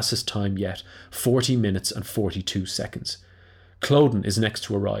the fastest time yet, 40 minutes and 42 seconds. Cloden is next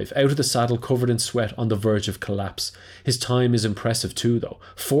to arrive, out of the saddle covered in sweat on the verge of collapse. His time is impressive too though,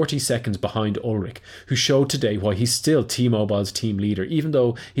 40 seconds behind Ullrich, who showed today why he's still T-Mobile's team leader, even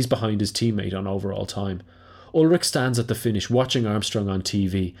though he's behind his teammate on overall time. Ullrich stands at the finish, watching Armstrong on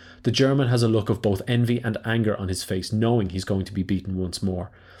TV. The German has a look of both envy and anger on his face, knowing he's going to be beaten once more.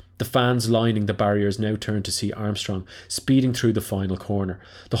 The fans lining the barriers now turn to see Armstrong speeding through the final corner.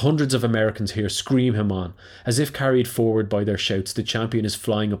 The hundreds of Americans here scream him on. As if carried forward by their shouts, the champion is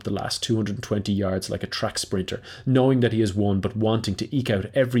flying up the last 220 yards like a track sprinter, knowing that he has won but wanting to eke out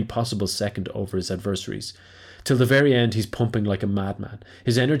every possible second over his adversaries. Till the very end, he's pumping like a madman,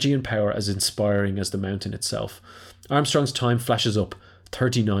 his energy and power as inspiring as the mountain itself. Armstrong's time flashes up,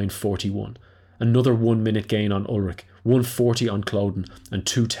 39:41. Another 1 minute gain on Ullrich, 1:40 on Cloden, and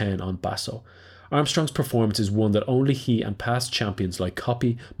 2:10 on Basso. Armstrong's performance is one that only he and past champions like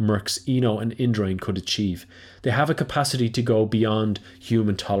Coppi, Merckx, Eno and Indurain could achieve. They have a capacity to go beyond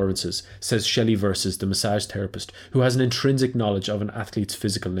human tolerances, says Shelley Versus, the massage therapist, who has an intrinsic knowledge of an athlete's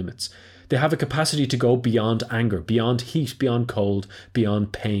physical limits. They have a capacity to go beyond anger, beyond heat, beyond cold,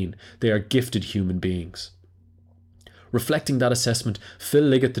 beyond pain. They are gifted human beings. Reflecting that assessment, Phil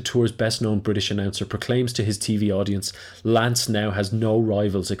Liggett, the tour's best-known British announcer, proclaims to his TV audience, Lance now has no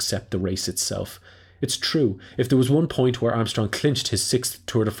rivals except the race itself. It's true. If there was one point where Armstrong clinched his 6th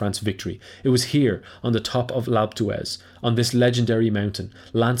Tour de France victory, it was here, on the top of L'Alpe d'Huez, on this legendary mountain.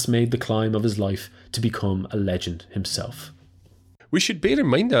 Lance made the climb of his life to become a legend himself. We should bear in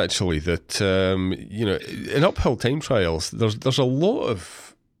mind, actually, that, in uphill time trials, there's a lot of...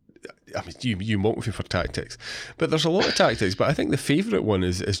 I mean, you mock me for tactics, but there's a lot of tactics. But I think the favourite one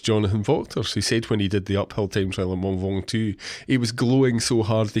is Jonathan Wachters, who said when he did the uphill time trial in Mont Ventoux, he was glowing so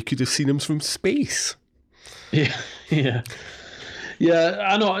hard they could have seen him from space. Yeah.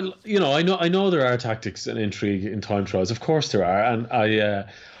 I know. I know there are tactics and intrigue in time trials. Of course there are, and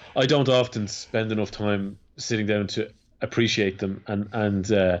I don't often spend enough time sitting down to appreciate them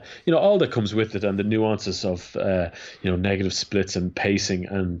and all that comes with it, and the nuances of negative splits and pacing,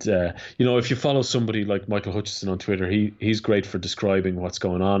 and if you follow somebody like Michael Hutchison on Twitter, he's great for describing what's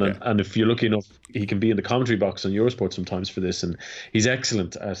going on, and if you're lucky enough, he can be in the commentary box on Eurosport sometimes for this, and he's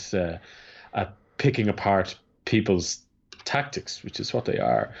excellent at picking apart people's tactics, which is what they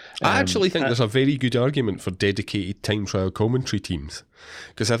are. I actually think there's a very good argument for dedicated time trial commentary teams,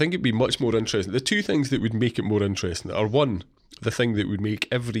 because I think it'd be much more interesting. The two things that would make it more interesting are, one, the thing that would make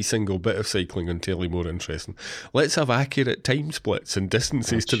every single bit of cycling on telly more interesting. Let's have accurate time splits and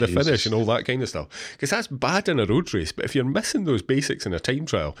distances to the finish and all that kind of stuff, because that's bad in a road race, but if you're missing those basics in a time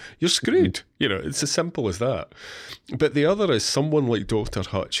trial, you're screwed. It's as simple as that. But the other is someone like Dr.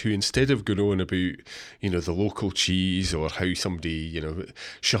 Hutch, who instead of going on about the local cheese or how somebody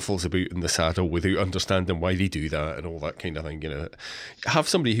shuffles about in the saddle without understanding why they do that and all that kind of thing, have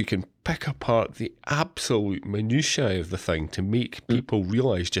somebody who can pick apart the absolute minutiae of the thing to make people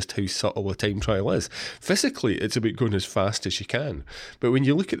realise just how subtle a time trial is. Physically, it's about going as fast as you can. But when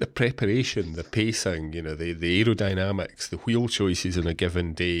you look at the preparation, the pacing, the aerodynamics, the wheel choices on a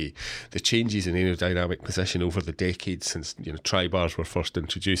given day, the changes in aerodynamic position over the decades since tri-bars were first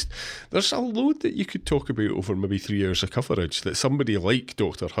introduced, there's a load that you could talk about over maybe 3 years of coverage that somebody like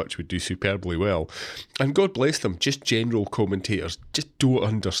Dr. Hutch would do superbly well. And God bless them, just general commentators just don't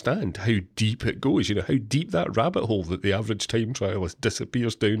understand how deep it goes, how deep that rabbit hole that the average time trialist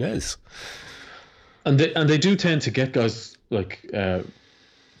disappears down is. And they do tend to get guys like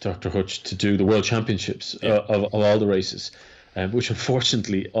Dr. Hutch to do the World Championships of all the races, which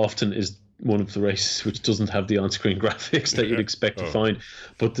unfortunately often is one of the races which doesn't have the on-screen graphics that you'd expect to find.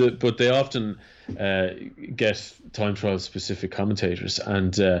 But they often get time trial specific commentators,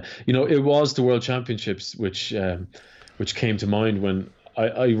 and it was the World Championships which came to mind when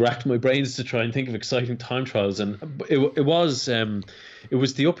I racked my brains to try and think of exciting time trials, and it was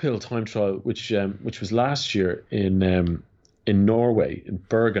the uphill time trial, which was last year in Norway, in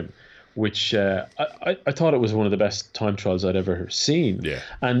Bergen, which I thought it was one of the best time trials I'd ever seen. Yeah.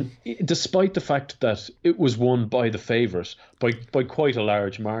 And despite the fact that it was won by the favourite by quite a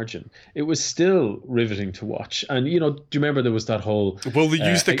large margin, it was still riveting to watch. And do you remember there was that whole? Well, they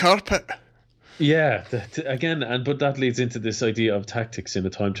used the carpet. Yeah, but that leads into this idea of tactics in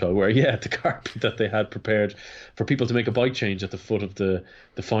a time trial where, the carpet that they had prepared for people to make a bike change at the foot of the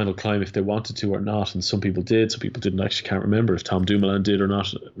final climb if they wanted to or not, and some people did, some people didn't. Actually can't remember if Tom Dumoulin did or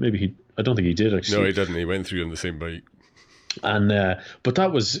not. Maybe I don't think he did actually. No, he didn't. He went through on the same bike. And but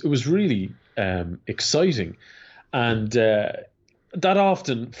it was really exciting, and that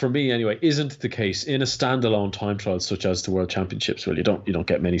often, for me anyway, isn't the case in a standalone time trial such as the World Championships. Well, you don't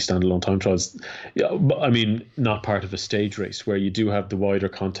get many standalone time trials. Yeah, I mean, not part of a stage race where you do have the wider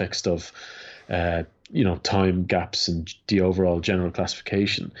context of, time gaps and the overall general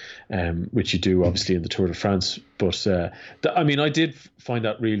classification, which you do obviously in the Tour de France. But I did find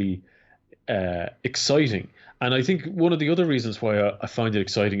that really exciting. And I think one of the other reasons why I find it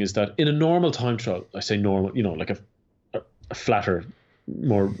exciting is that in a normal time trial, I say normal, like a flatter,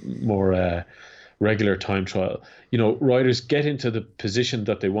 more regular time trial, riders get into the position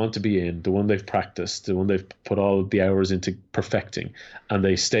that they want to be in, the one they've practiced, the one they've put all the hours into perfecting, and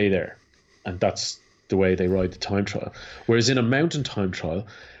they stay there, and that's the way they ride the time trial. Whereas in a mountain time trial,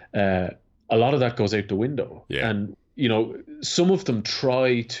 a lot of that goes out the window. Yeah. And some of them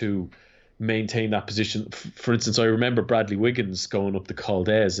try to maintain that position. For instance, I remember Bradley Wiggins going up the Col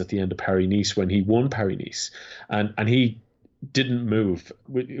d'Ez at the end of Paris-Nice when he won Paris-Nice, and he didn't move,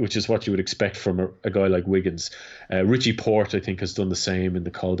 which is what you would expect from a guy like Wiggins. Richie Porte, I think, has done the same in the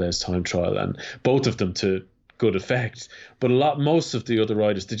Col d'Ez time trial, and both of them to good effect. But most of the other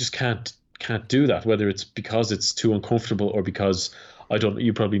riders, they just can't do that, whether it's because it's too uncomfortable or because, I don't know,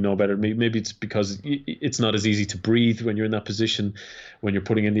 you probably know better. Maybe it's because it's not as easy to breathe when you're in that position, when you're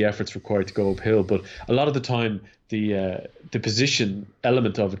putting in the efforts required to go uphill. But a lot of the time, the position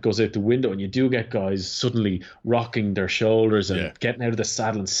element of it goes out the window, and you do get guys suddenly rocking their shoulders and getting out of the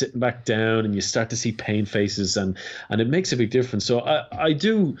saddle and sitting back down, and you start to see pain faces, and it makes a big difference. So I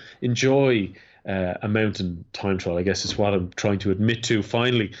do enjoy a mountain time trial, I guess is what I'm trying to admit to.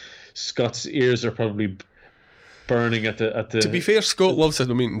 Finally, Scott's ears are probably burning at the. To be fair, Scott loves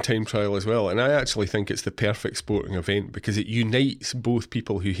a mountain time trial as well, and I actually think it's the perfect sporting event because it unites both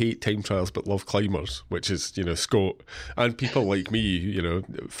people who hate time trials but love climbers, which is Scott, and people like me,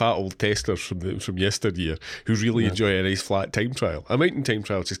 fat old testers from yesteryear who really enjoy a nice flat time trial. A mountain time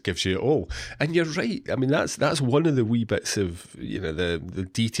trial just gives you it all, and you're right. I mean, that's one of the wee bits of the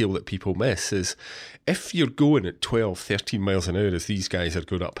detail that people miss is if you're going at 12, 13 miles an hour as these guys are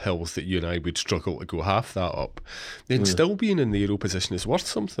going up hills that you and I would struggle to go half that up, then still being in the aero position is worth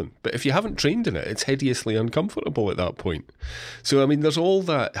something. But if you haven't trained in it, it's hideously uncomfortable at that point. So, I mean, there's all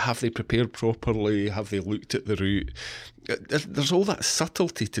that, have they prepared properly? Have they looked at the route? There's all that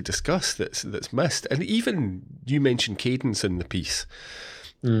subtlety to discuss that's missed. And even, you mentioned cadence in the piece.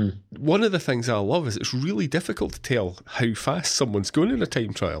 One of the things I love is it's really difficult to tell how fast someone's going in a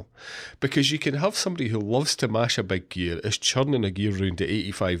time trial, because you can have somebody who loves to mash a big gear, is churning a gear round at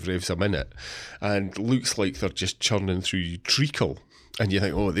 85 revs a minute and looks like they're just churning through treacle, and you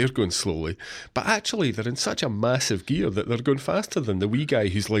think, oh, they're going slowly, but actually they're in such a massive gear that they're going faster than the wee guy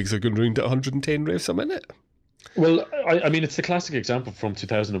whose legs are going round at 110 revs a minute. Well, I mean, it's the classic example from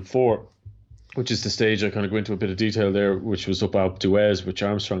 2004, which is the stage I kind of go into a bit of detail there, which was up Alpe d'Huez, which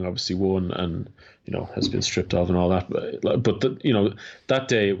Armstrong obviously won and, has been stripped of and all that. But that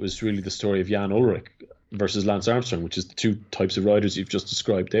day it was really the story of Jan Ullrich versus Lance Armstrong, which is the two types of riders you've just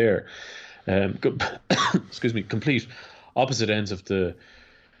described there. Excuse me, complete opposite ends of the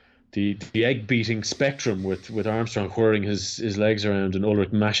egg beating spectrum, with Armstrong whirring his legs around and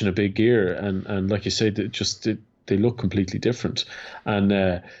Ullrich mashing a big gear, and like you say, they look completely different.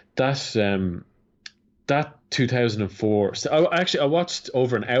 And that 2004, I watched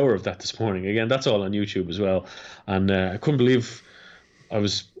over an hour of that this morning. Again, that's all on YouTube as well, and I couldn't believe I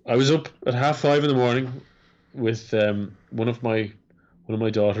was up at 5:30 in the morning with one of my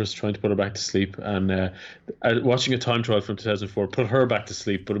daughters, trying to put her back to sleep, and watching a time trial from 2004 put her back to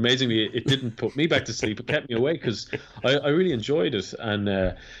sleep. But amazingly, it didn't put me back to sleep. It kept me awake because I really enjoyed it,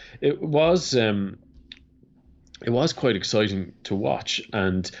 and it was quite exciting to watch.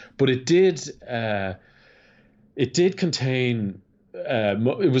 But it did contain.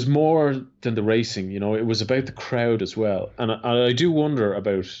 It was more than the racing. It was about the crowd as well, and I do wonder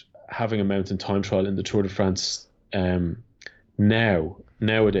about having a mountain time trial in the Tour de France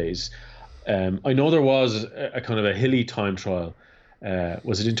nowadays. I know there was a kind of a hilly time trial.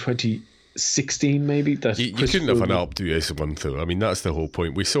 Was it in 2016 maybe? That You couldn't have an Alpe d'Huez one though. I mean, that's the whole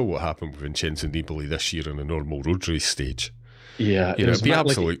point. We saw what happened with Vincenzo Nibali this year in a normal road race stage. Yeah, It'd be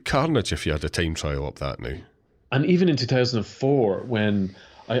absolute carnage if you had a time trial up that now. And even in 2004, when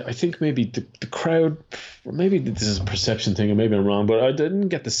I think maybe the crowd, or maybe this is a perception thing, and maybe I'm wrong, but I didn't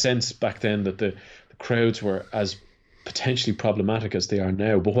get the sense back then that the crowds were as potentially problematic as they are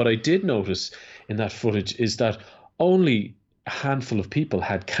now. But what I did notice in that footage is that only a handful of people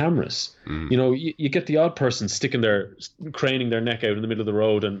had cameras. You know, you get the odd person craning their neck out in the middle of the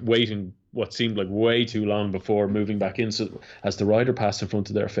road and waiting what seemed like way too long before moving back in, so as the rider passed in front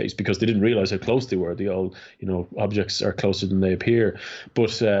of their face, because they didn't realize how close they were. Objects are closer than they appear.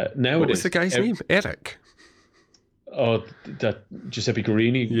 But nowadays, what was the guy's name? Eric. Oh, that Giuseppe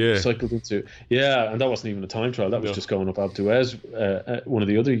Guarini cycled into. Yeah, and that wasn't even a time trial. That was just going up Alpe d'Huez one of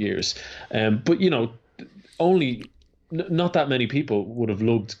the other years. But not that many people would have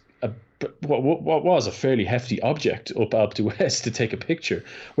lugged what was a fairly hefty object up Alpe d'Huez to take a picture,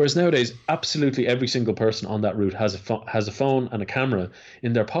 whereas nowadays absolutely every single person on that route has a phone and a camera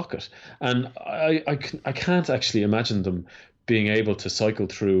in their pocket, and I can't actually imagine them being able to cycle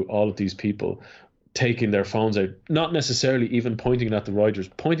through all of these people taking their phones out, not necessarily even pointing at the riders,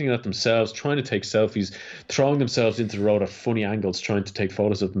 pointing at themselves, trying to take selfies, throwing themselves into the road at funny angles, trying to take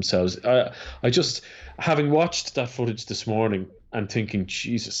photos of themselves. I just, having watched that footage this morning and thinking,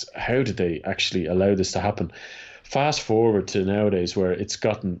 Jesus, how did they actually allow this to happen? Fast forward to nowadays where it's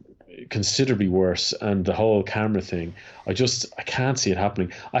gotten considerably worse, and the whole camera thing, I can't see it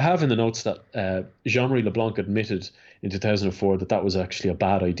happening. I have in the notes that Jean-Marie Leblanc admitted in 2004 that was actually a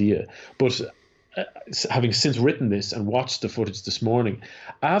bad idea. But having since written this and watched the footage this morning,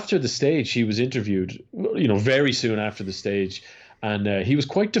 after the stage, he was interviewed, very soon after the stage, and he was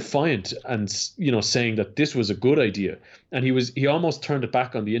quite defiant and, saying that this was a good idea. And he almost turned it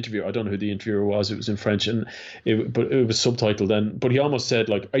back on the interviewer. I don't know who the interviewer was. It was in French, but it was subtitled then. But he almost said,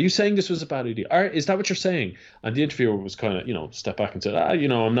 like, "Are you saying this was a bad idea? Is that what you're saying?" And the interviewer was kind of, step back and said,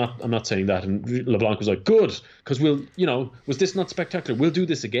 I'm not saying that. And LeBlanc was like, "Good, because was this not spectacular? We'll do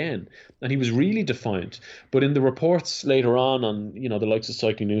this again." And he was really defiant. But in the reports later on the likes of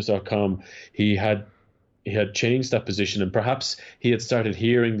cyclingnews.com, he had changed that position, and perhaps he had started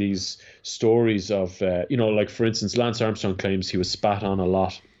hearing these stories of, like, for instance, Lance Armstrong claims he was spat on a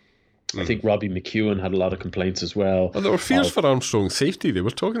lot. I think Robbie McEwen had a lot of complaints as well. Well, there were fears for Armstrong's safety. They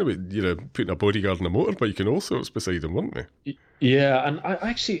were talking about, putting a bodyguard in a motorbike and all sorts beside him, weren't they? Yeah, and I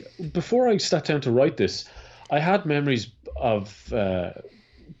actually, before I sat down to write this, I had memories of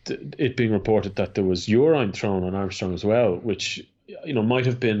it being reported that there was urine thrown on Armstrong as well, which might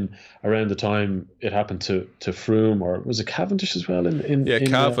have been around the time it happened to Froome, or was it Cavendish as well?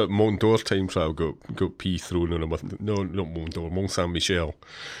 Cav at Mont d'Or time trial got pee thrown on him. No, not Mont d'Or, Mont Saint Michel.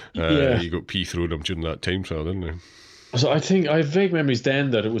 He got pee thrown on him during that time trial, didn't he? So I think I have vague memories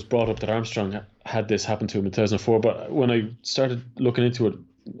then that it was brought up that Armstrong had this happen to him in 2004. But when I started looking into it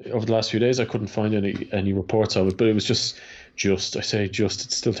over the last few days, I couldn't find any reports of it. But it was just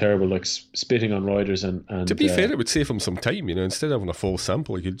it's still terrible, like spitting on riders and to be fair, it would save him some time, instead of having a false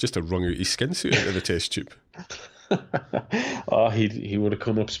sample, he could just have wrung out his skin suit into the test tube. He would have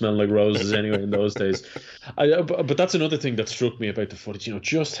come up smelling like roses anyway in those days. But that's another thing that struck me about the footage,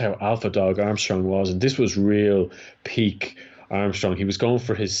 just how alpha dog Armstrong was, and this was real peak Armstrong. He was going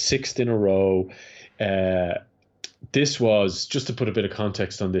for his 6th in a row. This was, just to put a bit of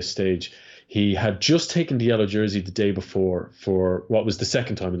context on this stage, he had just taken the yellow jersey the day before for what was the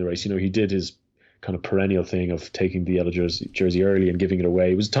second time in the race. He did his kind of perennial thing of taking the yellow jersey early and giving it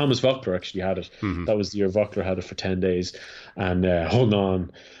away. It was Thomas Voeckler actually had it. Mm-hmm. That was the year Voeckler had it for 10 days and hung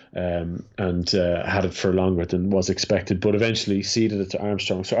on and had it for longer than was expected, but eventually ceded it to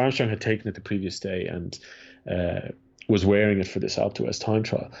Armstrong. So Armstrong had taken it the previous day and was wearing it for this Alpe d'Huez time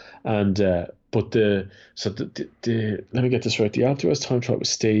trial. And let me get this right. The Alpe d'Huez time trial was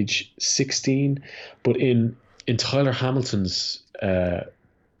stage 16, but in Tyler Hamilton's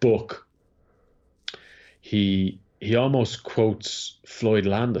book, he almost quotes Floyd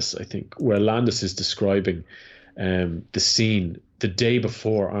Landis, I think, where Landis is describing the scene the day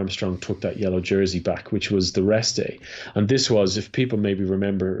before Armstrong took that yellow jersey back, which was the rest day. And this was, if people maybe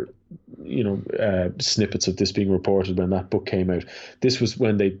remember, snippets of this being reported when that book came out, this was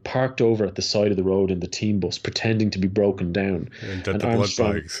when they parked over at the side of the road in the team bus, pretending to be broken down. And did the blood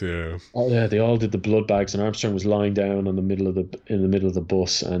bags, yeah. Oh yeah, they all did the blood bags, and Armstrong was lying down in the middle of the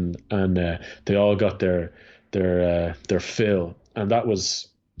bus, and they all got their fill, and that was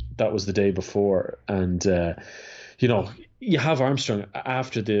the day before, and you have Armstrong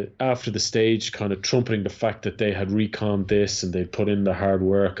after the stage kind of trumpeting the fact that they had reconned this and they'd put in the hard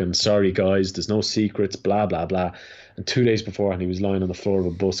work and sorry guys, there's no secrets, blah blah blah. And 2 days before, and he was lying on the floor of a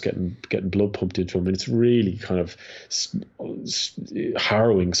bus getting blood pumped into him, and it's really kind of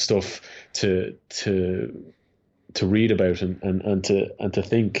harrowing stuff to read about and to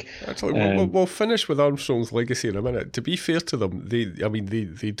think. Actually, we'll finish with Armstrong's legacy in a minute. To be fair to them, they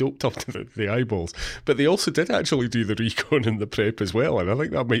doped up to the eyeballs, but they also did actually do the recon and the prep as well. And I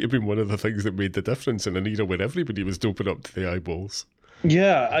think that might have been one of the things that made the difference in an era when everybody was doping up to the eyeballs.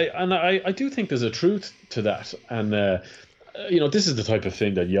 Yeah, I do think there's a truth to that, and this is the type of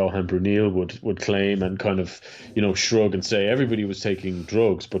thing that Johan Brunel would claim and kind of shrug and say everybody was taking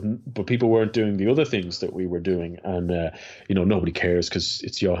drugs, but people weren't doing the other things that we were doing, and nobody cares because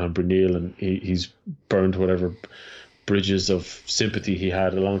it's Johan Brunel and he's burned whatever bridges of sympathy he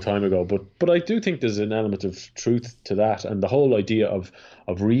had a long time ago. But I do think there's an element of truth to that, and the whole idea of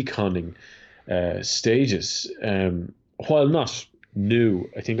reconning stages, while not new,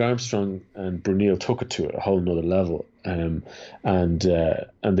 I think Armstrong and Brunel took it to a whole nother level, and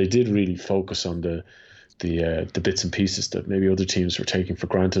they did really focus on the bits and pieces that maybe other teams were taking for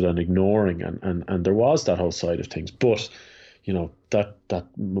granted and ignoring, and there was that whole side of things, but that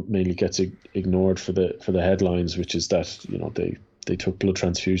mainly gets ignored for the headlines, which is that they took blood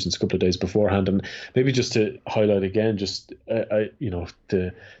transfusions a couple of days beforehand. And maybe just to highlight again, just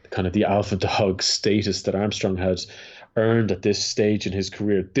the kind of the alpha dog status that Armstrong had earned at this stage in his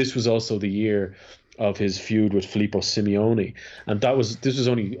career. This was also the year of his feud with Filippo Simeoni, and this was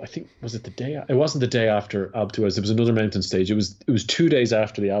only, I think, was it the day? It wasn't the day after Alpe d'Huez. It was another mountain stage. It was 2 days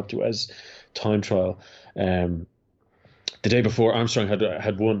after the Alpe d'Huez time trial. The day before, Armstrong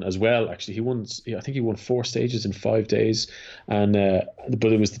had won as well. Actually, I think he won 4 stages in 5 days, and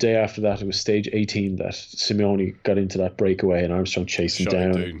but it was the day after that. It was stage 18 that Simeoni got into that breakaway, and Armstrong chased him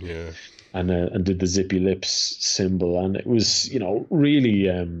down. Yeah. And did the zippy lips symbol, and it was really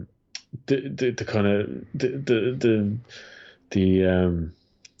the kind of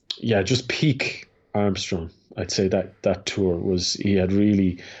just peak Armstrong. I'd say that tour was, he had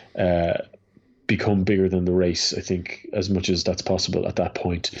really become bigger than the race, I think, as much as that's possible at that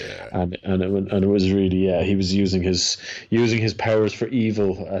point. Yeah. And it was really, he was using his powers for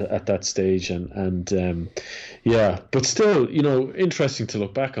evil at that stage, and but still, interesting to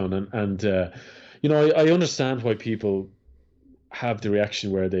look back on, and I understand why people have the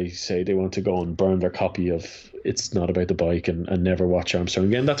reaction where they say they want to go and burn their copy of It's Not About the Bike and never watch Armstrong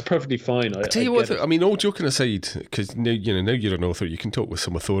again. That's perfectly fine. I tell you what, I mean, all joking aside, because now you're an author, you can talk with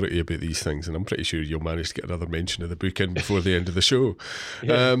some authority about these things, and I'm pretty sure you'll manage to get another mention of the book in before the end of the show.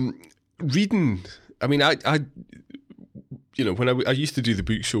 Yeah. Reading, I mean, when I used to do the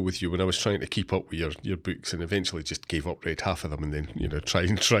book show with you, when I was trying to keep up with your books, and eventually just gave up, read half of them, and then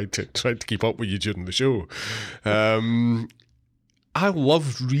tried to keep up with you during the show. I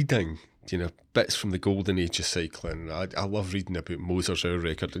love reading, bits from the golden age of cycling. I love reading about Moser's hour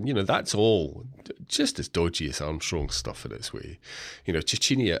record, and that's all just as dodgy as Armstrong's stuff in its way.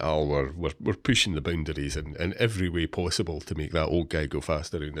 Cecchini et al. Were pushing the boundaries in every way possible to make that old guy go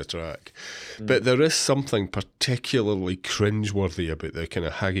faster around the track. But there is something particularly cringeworthy about the kind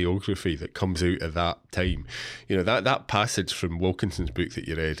of hagiography that comes out at that time. That passage from Wilkinson's book that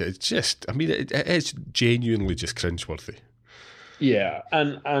you read, it's just, I mean, it is genuinely just cringeworthy. Yeah,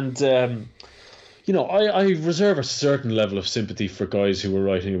 and I reserve a certain level of sympathy for guys who were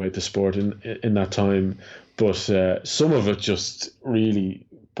writing about the sport in that time, but some of it just really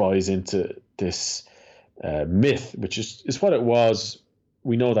buys into this myth, which is what it was.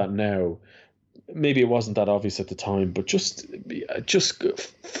 We know that now. Maybe it wasn't that obvious at the time, but just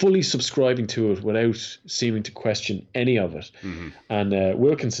fully subscribing to it without seeming to question any of it. Mm-hmm. And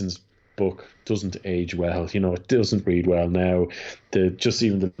Wilkinson's book doesn't age well. It doesn't read well now.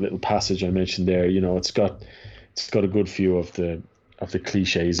 Even the little passage I mentioned there, it's got a good few of the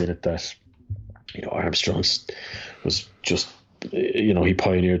cliches in it that Armstrong was just he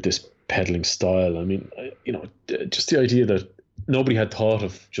pioneered this pedaling style. I mean, just the idea that nobody had thought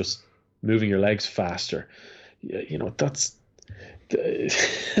of just moving your legs faster. That's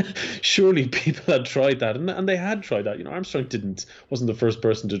surely people had tried that, and they had tried that. Armstrong wasn't the first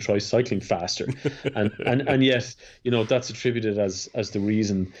person to try cycling faster, and yet that's attributed as the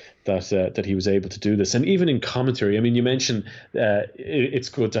reason that he was able to do this. And even in commentary, I mean, you mentioned it's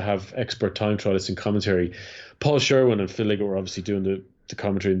good to have expert time trialists in commentary. Paul Sherwin and Phil Liggett were obviously doing the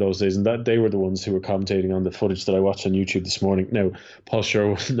commentary in those days, and that they were the ones who were commentating on the footage that I watched on YouTube this morning. Now, Paul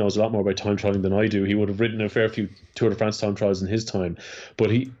Sherwin knows a lot more about time trialing than I do. He would have written a fair few Tour de France time trials in his time, but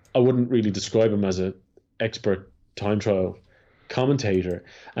I wouldn't really describe him as an expert time trial commentator,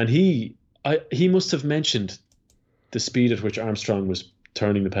 and he must have mentioned the speed at which Armstrong was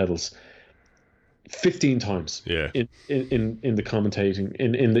turning the pedals 15 times in the commentating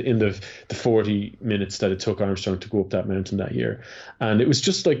in the 40 minutes that it took Armstrong to go up that mountain that year. And it was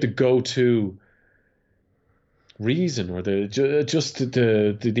just like the go-to reason, or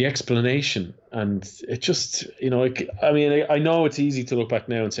the explanation. And it just, I mean, I know it's easy to look back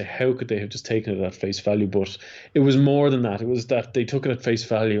now and say, how could they have just taken it at face value? But it was more than that. It was that they took it at face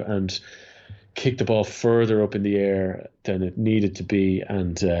value and kicked the ball further up in the air than it needed to be.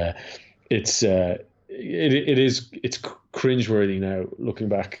 And it's cringeworthy now, looking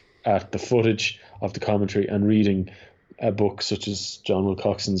back at the footage of the commentary and reading a book such as John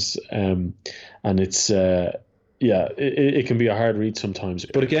Wilcoxon's, and it's it can be a hard read sometimes.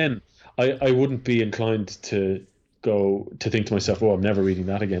 But again, I wouldn't be inclined to think to myself, oh, I'm never reading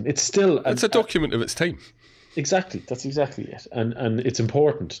that again. It's a document of its time. Exactly, that's exactly it, and it's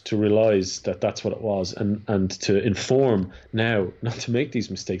important to realise that that's what it was, and to inform now not to make these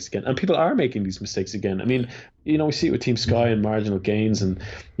mistakes again. And people are making these mistakes again. I mean, we see it with Team Sky and marginal gains, and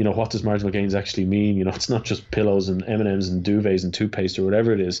what does marginal gains actually mean? It's not just pillows and M&Ms and duvets and toothpaste or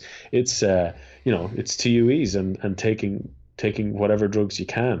whatever it is. It's it's TUEs and taking whatever drugs you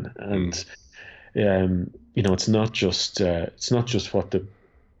can, and it's not just what the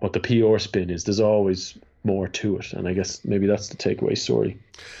PR spin is. There's always more to it, and I guess maybe that's the takeaway story.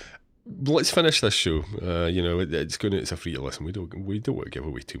 Let's finish this show. It's a free to listen. We don't want to give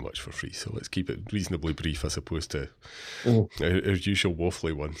away too much for free, so let's keep it reasonably brief as opposed to our usual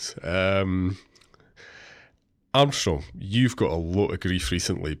waffly ones. Armstrong, you've got a lot of grief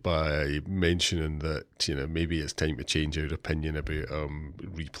recently by mentioning that maybe it's time to change your opinion about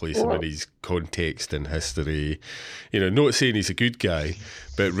replace him in his context and history. Not saying he's a good guy,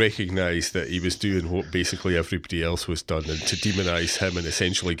 but recognise that he was doing what basically everybody else was done, and to demonise him and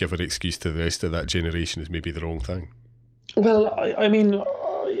essentially give an excuse to the rest of that generation is maybe the wrong thing. Well, I mean,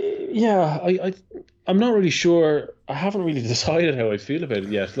 I'm not really sure. I haven't really decided how I feel about it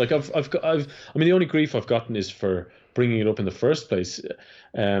yet. Like I mean, the only grief I've gotten is for bringing it up in the first place.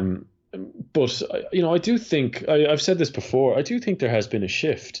 But I do think I've said this before. I do think there has been a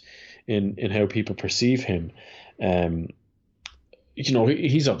shift in how people perceive him.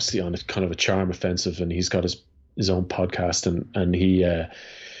 He's obviously on a kind of a charm offensive, and he's got his own podcast, and he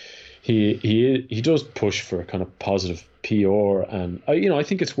does push for a kind of positive PR, and I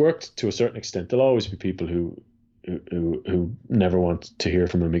think it's worked to a certain extent. There'll always be people who never want to hear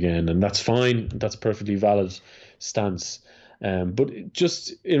from him again, and that's fine. That's a perfectly valid stance. But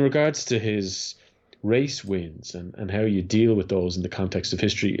just in regards to his race wins and how you deal with those in the context of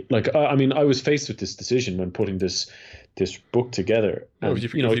history, like I mean, I was faced with this decision when putting this book together. And,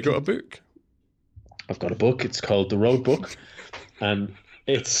 have you got a book? I've got a book. It's called The Road Book, and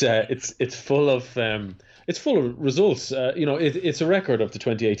it's full of results. It's a record of the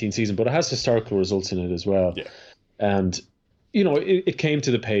 2018 season, but it has historical results in it as well. Yeah. And it came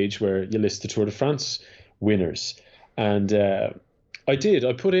to the page where you list the Tour de France winners, and I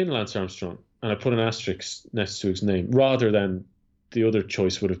put in Lance Armstrong, and I put an asterisk next to his name, rather than the other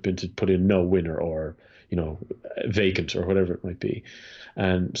choice would have been to put in no winner or vacant or whatever it might be.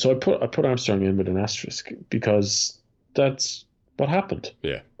 And so I put Armstrong in with an asterisk because that's what happened.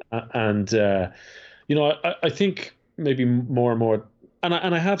 Yeah. And I think maybe more and more, and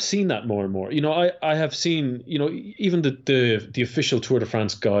I have seen that more and more. I have seen, even the official Tour de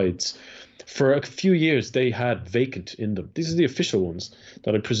France guides, for a few years they had vacant in them. These are the official ones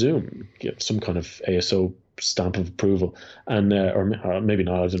that I presume get some kind of ASO stamp of approval, and or maybe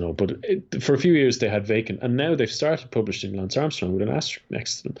not, I don't know. But for a few years they had vacant, and now they've started publishing Lance Armstrong with an asterisk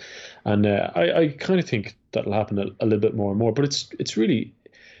next to them, and I kind of think that'll happen a little bit more and more. But it's really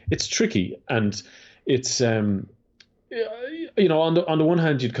tricky, and it's on the one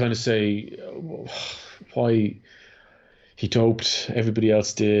hand you'd kind of say why he doped, everybody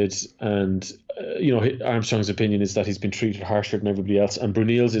else did, and Armstrong's opinion is that he's been treated harsher than everybody else, and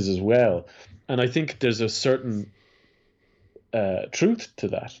Brunel's is as well. And I think there's a certain truth to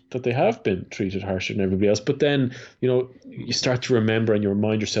that they have been treated harsher than everybody else. But then, you start to remember and you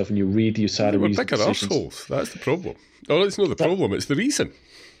remind yourself and you read the USADA reasons. We're picking arseholes. That's the problem. Oh, it's not the problem, it's the reason.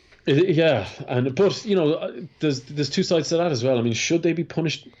 Yeah, but there's two sides to that as well. I mean, should they be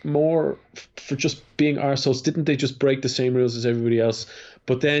punished more for just being arseholes? Didn't they just break the same rules as everybody else?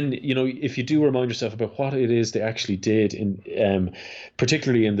 But then, if you do remind yourself about what it is they actually did,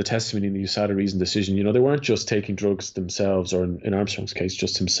 particularly in the testimony in the USADA reason decision, they weren't just taking drugs themselves, or in Armstrong's case,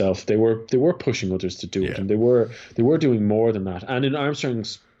 just himself. They were pushing others to do it, and they were doing more than that. And in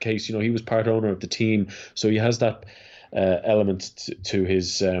Armstrong's case, he was part owner of the team, so he has that element to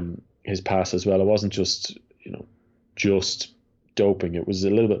his past as well. It wasn't just doping. It was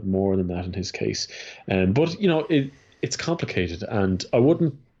a little bit more than that in his case. But it's complicated, and I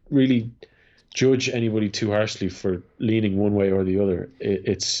wouldn't really judge anybody too harshly for leaning one way or the other.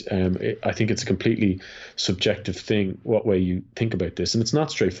 I think it's a completely subjective thing what way you think about this, and it's not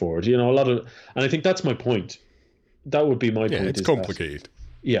straightforward. And I think that's my point. That would be my point. It's complicated.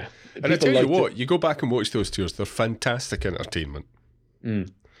 Yeah. And I tell you what, you go back and watch those tours, they're fantastic entertainment. I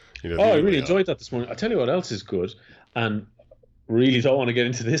really enjoyed that this morning. I tell you what else is good, and really don't want to get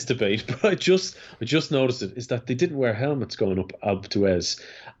into this debate, but I just noticed it, is that they didn't wear helmets going up Alpe d'Huez.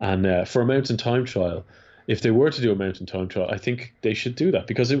 And for a mountain time trial, if they were to do a mountain time trial, I think they should do that,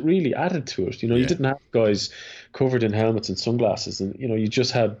 because it really added to it. You didn't have guys covered in helmets and sunglasses, and you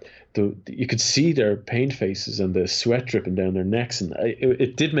just had you could see their pain faces and the sweat dripping down their necks, and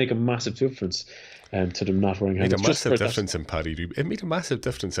it did make a massive difference to them not wearing helmets. It made a massive difference in Paris-Roubaix. It made a massive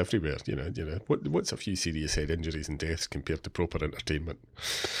difference everywhere. What's a few serious head injuries and deaths compared to proper entertainment?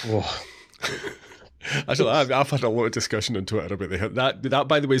 Oh. Actually, I've had a lot of discussion on Twitter about that.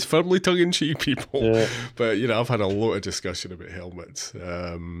 By the way, is firmly tongue-in-cheek, people. Yeah. But I've had a lot of discussion about helmets.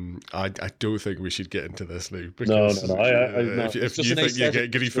 I don't think we should get into this now. Because, no. If you think you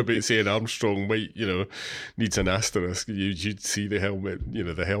get grief about saying Armstrong might, needs an asterisk, you'd see the helmet,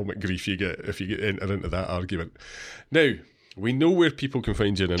 the helmet grief you get if you enter into that argument. Now, we know where people can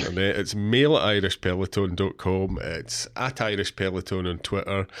find you on the internet. It's mail@irishpeloton.com. It's @irishpeloton on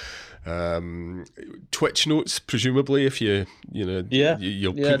Twitter. Twitch notes, presumably, if you'll put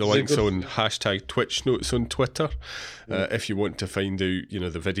the links on hashtag Twitch notes on Twitter if you want to find out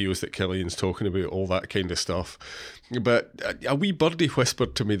the videos that Killian's talking about, all that kind of stuff. But a wee birdie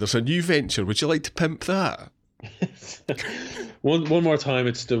whispered to me there's a new venture. Would you like to pimp that? One more time,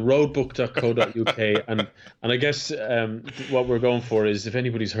 it's the roadbook.co.uk, and I guess what we're going for is, if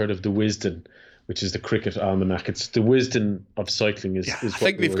anybody's heard of the Wisden, which is the cricket almanac, it's the Wisden of cycling. I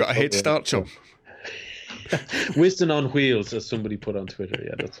think they've got a head start, Chum. Wisden on wheels, as somebody put on Twitter.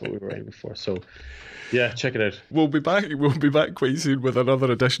 Yeah, that's what we were aiming for. So, yeah, check it out. We'll be back quite soon with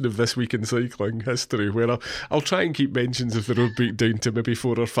another edition of This Week in Cycling History, where I'll try and keep mentions of the road book down to maybe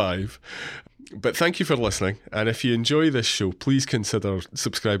 4 or 5. But thank you for listening, and if you enjoy this show, please consider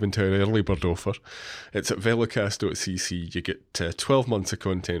subscribing to our early bird offer. It's at velocast.cc. You get 12 months of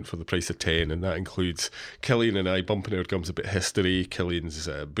content for the price of 10, and that includes Killian and I bumping our gums about history, Killian's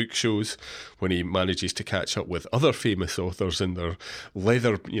book shows, when he manages to catch up with other famous authors in their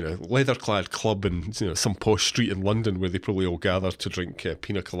leather-clad club in some posh street in London, where they probably all gather to drink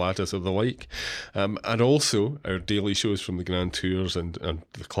pina coladas or the like, and also our daily shows from the Grand Tours and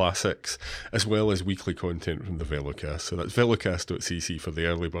the classics, as well as weekly content from the Velocast. So that's velocast.cc for the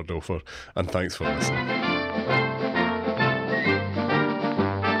early bird offer, and thanks for listening.